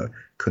some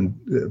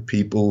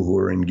people who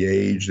are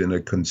engaged in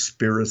a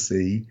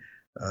conspiracy.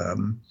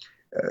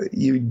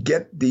 You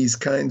get these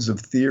kinds of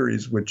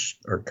theories, which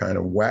are kind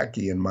of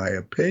wacky in my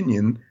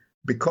opinion,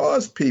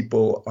 because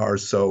people are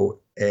so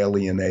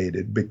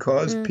alienated,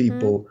 because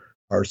people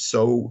are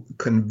so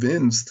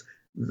convinced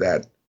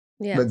that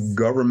the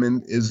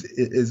government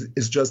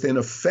is just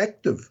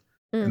ineffective.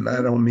 And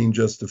I don't mean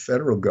just the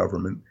federal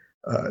government.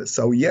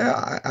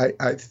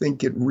 I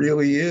think it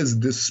really is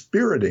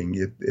dispiriting.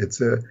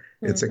 It's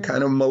a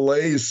kind of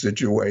malaise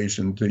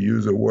situation, to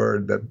use a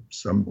word that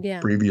some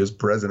previous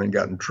president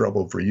got in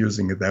trouble for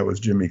using it. That was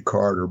Jimmy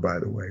Carter, by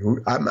the way.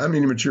 I'm not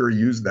even sure he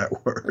used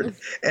that word.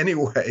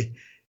 Anyway,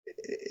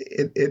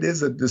 it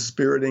is a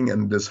dispiriting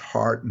and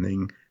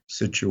disheartening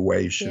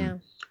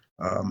situation.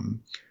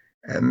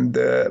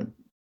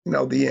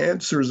 The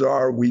answers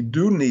are we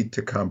do need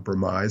to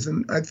compromise.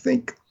 And I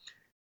think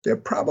there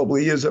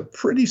probably is a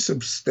pretty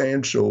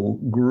substantial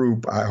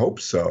group, I hope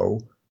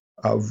so,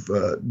 of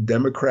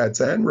Democrats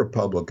and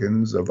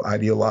Republicans, of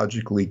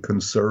ideologically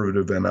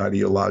conservative and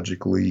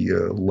ideologically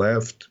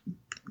left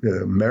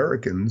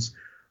Americans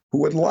who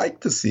would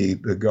like to see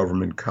the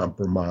government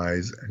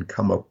compromise and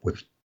come up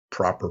with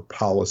proper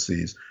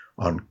policies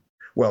on,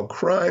 well,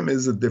 crime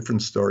is a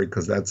different story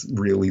because that's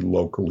really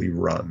locally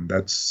run.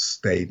 That's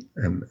state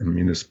and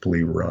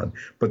municipally run.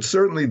 But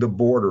certainly the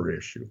border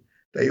issue,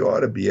 they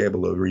ought to be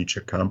able to reach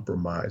a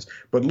compromise.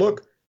 But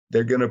look,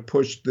 they're going to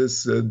push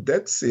this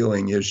debt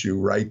ceiling issue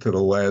right to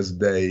the last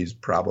days,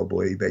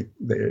 probably.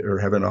 They are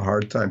having a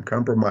hard time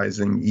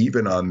compromising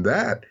even on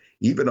that,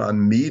 even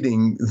on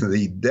meeting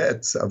the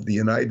debts of the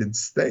United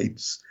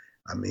States.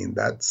 I mean,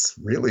 that's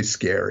really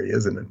scary,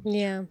 isn't it?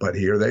 Yeah. But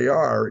here they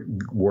are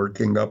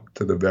working up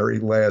to the very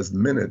last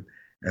minute.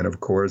 And of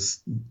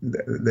course,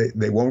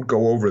 they won't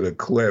go over the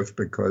cliff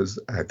because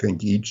I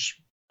think each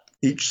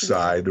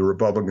side, the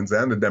Republicans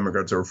and the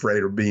Democrats, are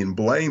afraid of being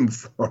blamed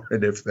for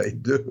it if they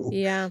do.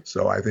 Yeah.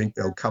 So I think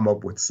they'll come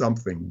up with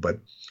something. But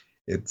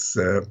it's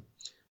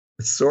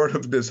sort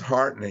of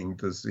disheartening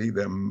to see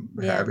them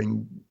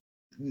having,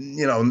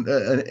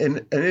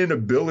 an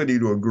inability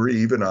to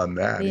agree even on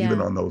that, even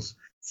on those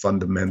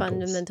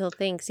fundamental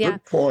things. Yeah.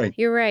 Good point.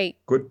 You're right.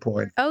 Good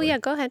point. Oh, yeah.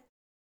 Go ahead.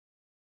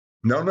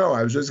 No,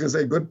 I was just going to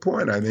say, good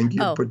point. I think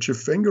you put your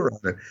finger on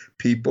it.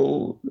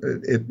 People,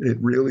 it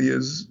really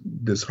is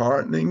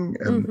disheartening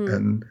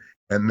and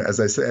as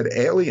I said,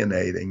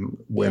 alienating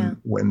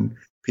when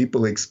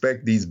people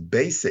expect these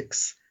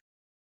basics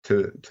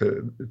to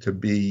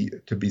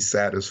be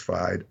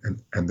satisfied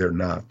and they're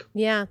not.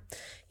 Yeah.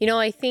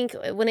 I think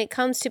when it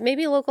comes to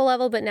maybe local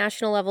level, but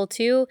national level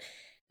too,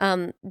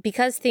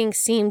 because things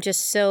seem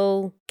just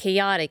so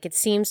chaotic, it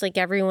seems like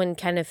everyone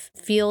kind of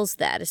feels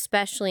that,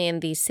 especially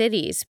in these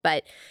cities.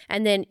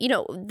 And then,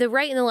 the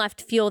right and the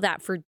left feel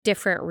that for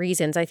different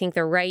reasons. I think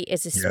the right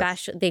is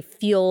especially, they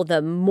feel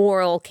the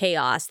moral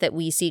chaos that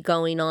we see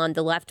going on.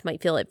 The left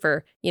might feel it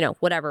for,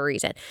 whatever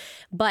reason.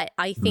 But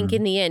I think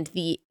in the end,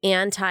 the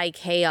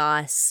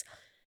anti-chaos,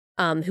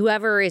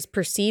 whoever is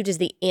perceived as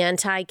the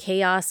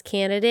anti-chaos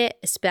candidate,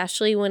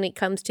 especially when it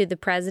comes to the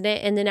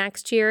president in the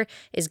next year,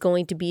 is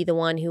going to be the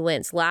one who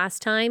wins.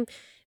 Last time,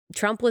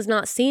 Trump was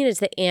not seen as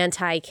the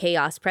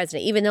anti-chaos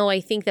president, even though I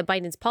think that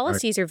Biden's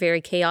policies are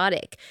very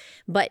chaotic.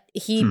 But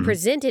he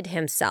presented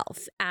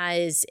himself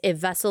as a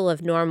vessel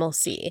of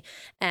normalcy,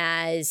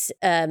 as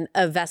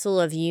a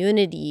vessel of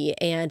unity,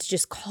 and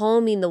just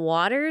calming the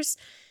waters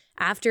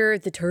after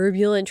the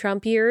turbulent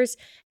Trump years.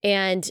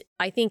 And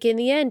I think in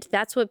the end,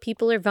 that's what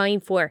people are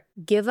vying for.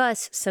 Give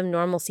us some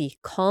normalcy,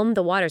 calm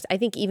the waters. I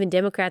think even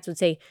Democrats would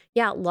say,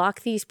 yeah, lock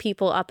these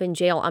people up in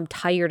jail. I'm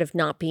tired of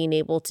not being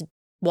able to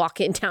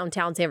walk in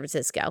downtown San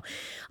Francisco.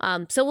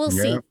 So we'll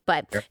see.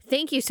 But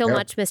thank you so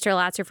much, Mr.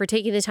 Latzer, for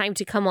taking the time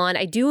to come on.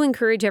 I do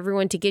encourage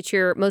everyone to get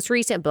your most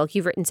recent book.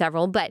 You've written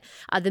several, but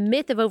The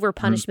Myth of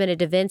Overpunishment,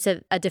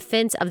 a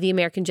defense of the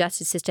American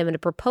justice system and a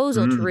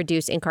proposal to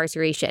reduce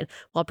incarceration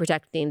while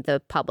protecting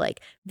the public.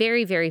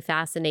 Very, very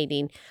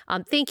fascinating.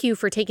 Thank you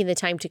for taking the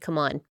time to come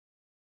on.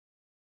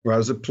 Well, it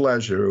was a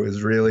pleasure. It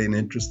was really an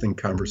interesting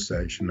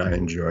conversation. I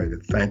enjoyed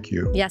it. Thank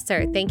you. Yes,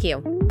 sir. Thank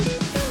you.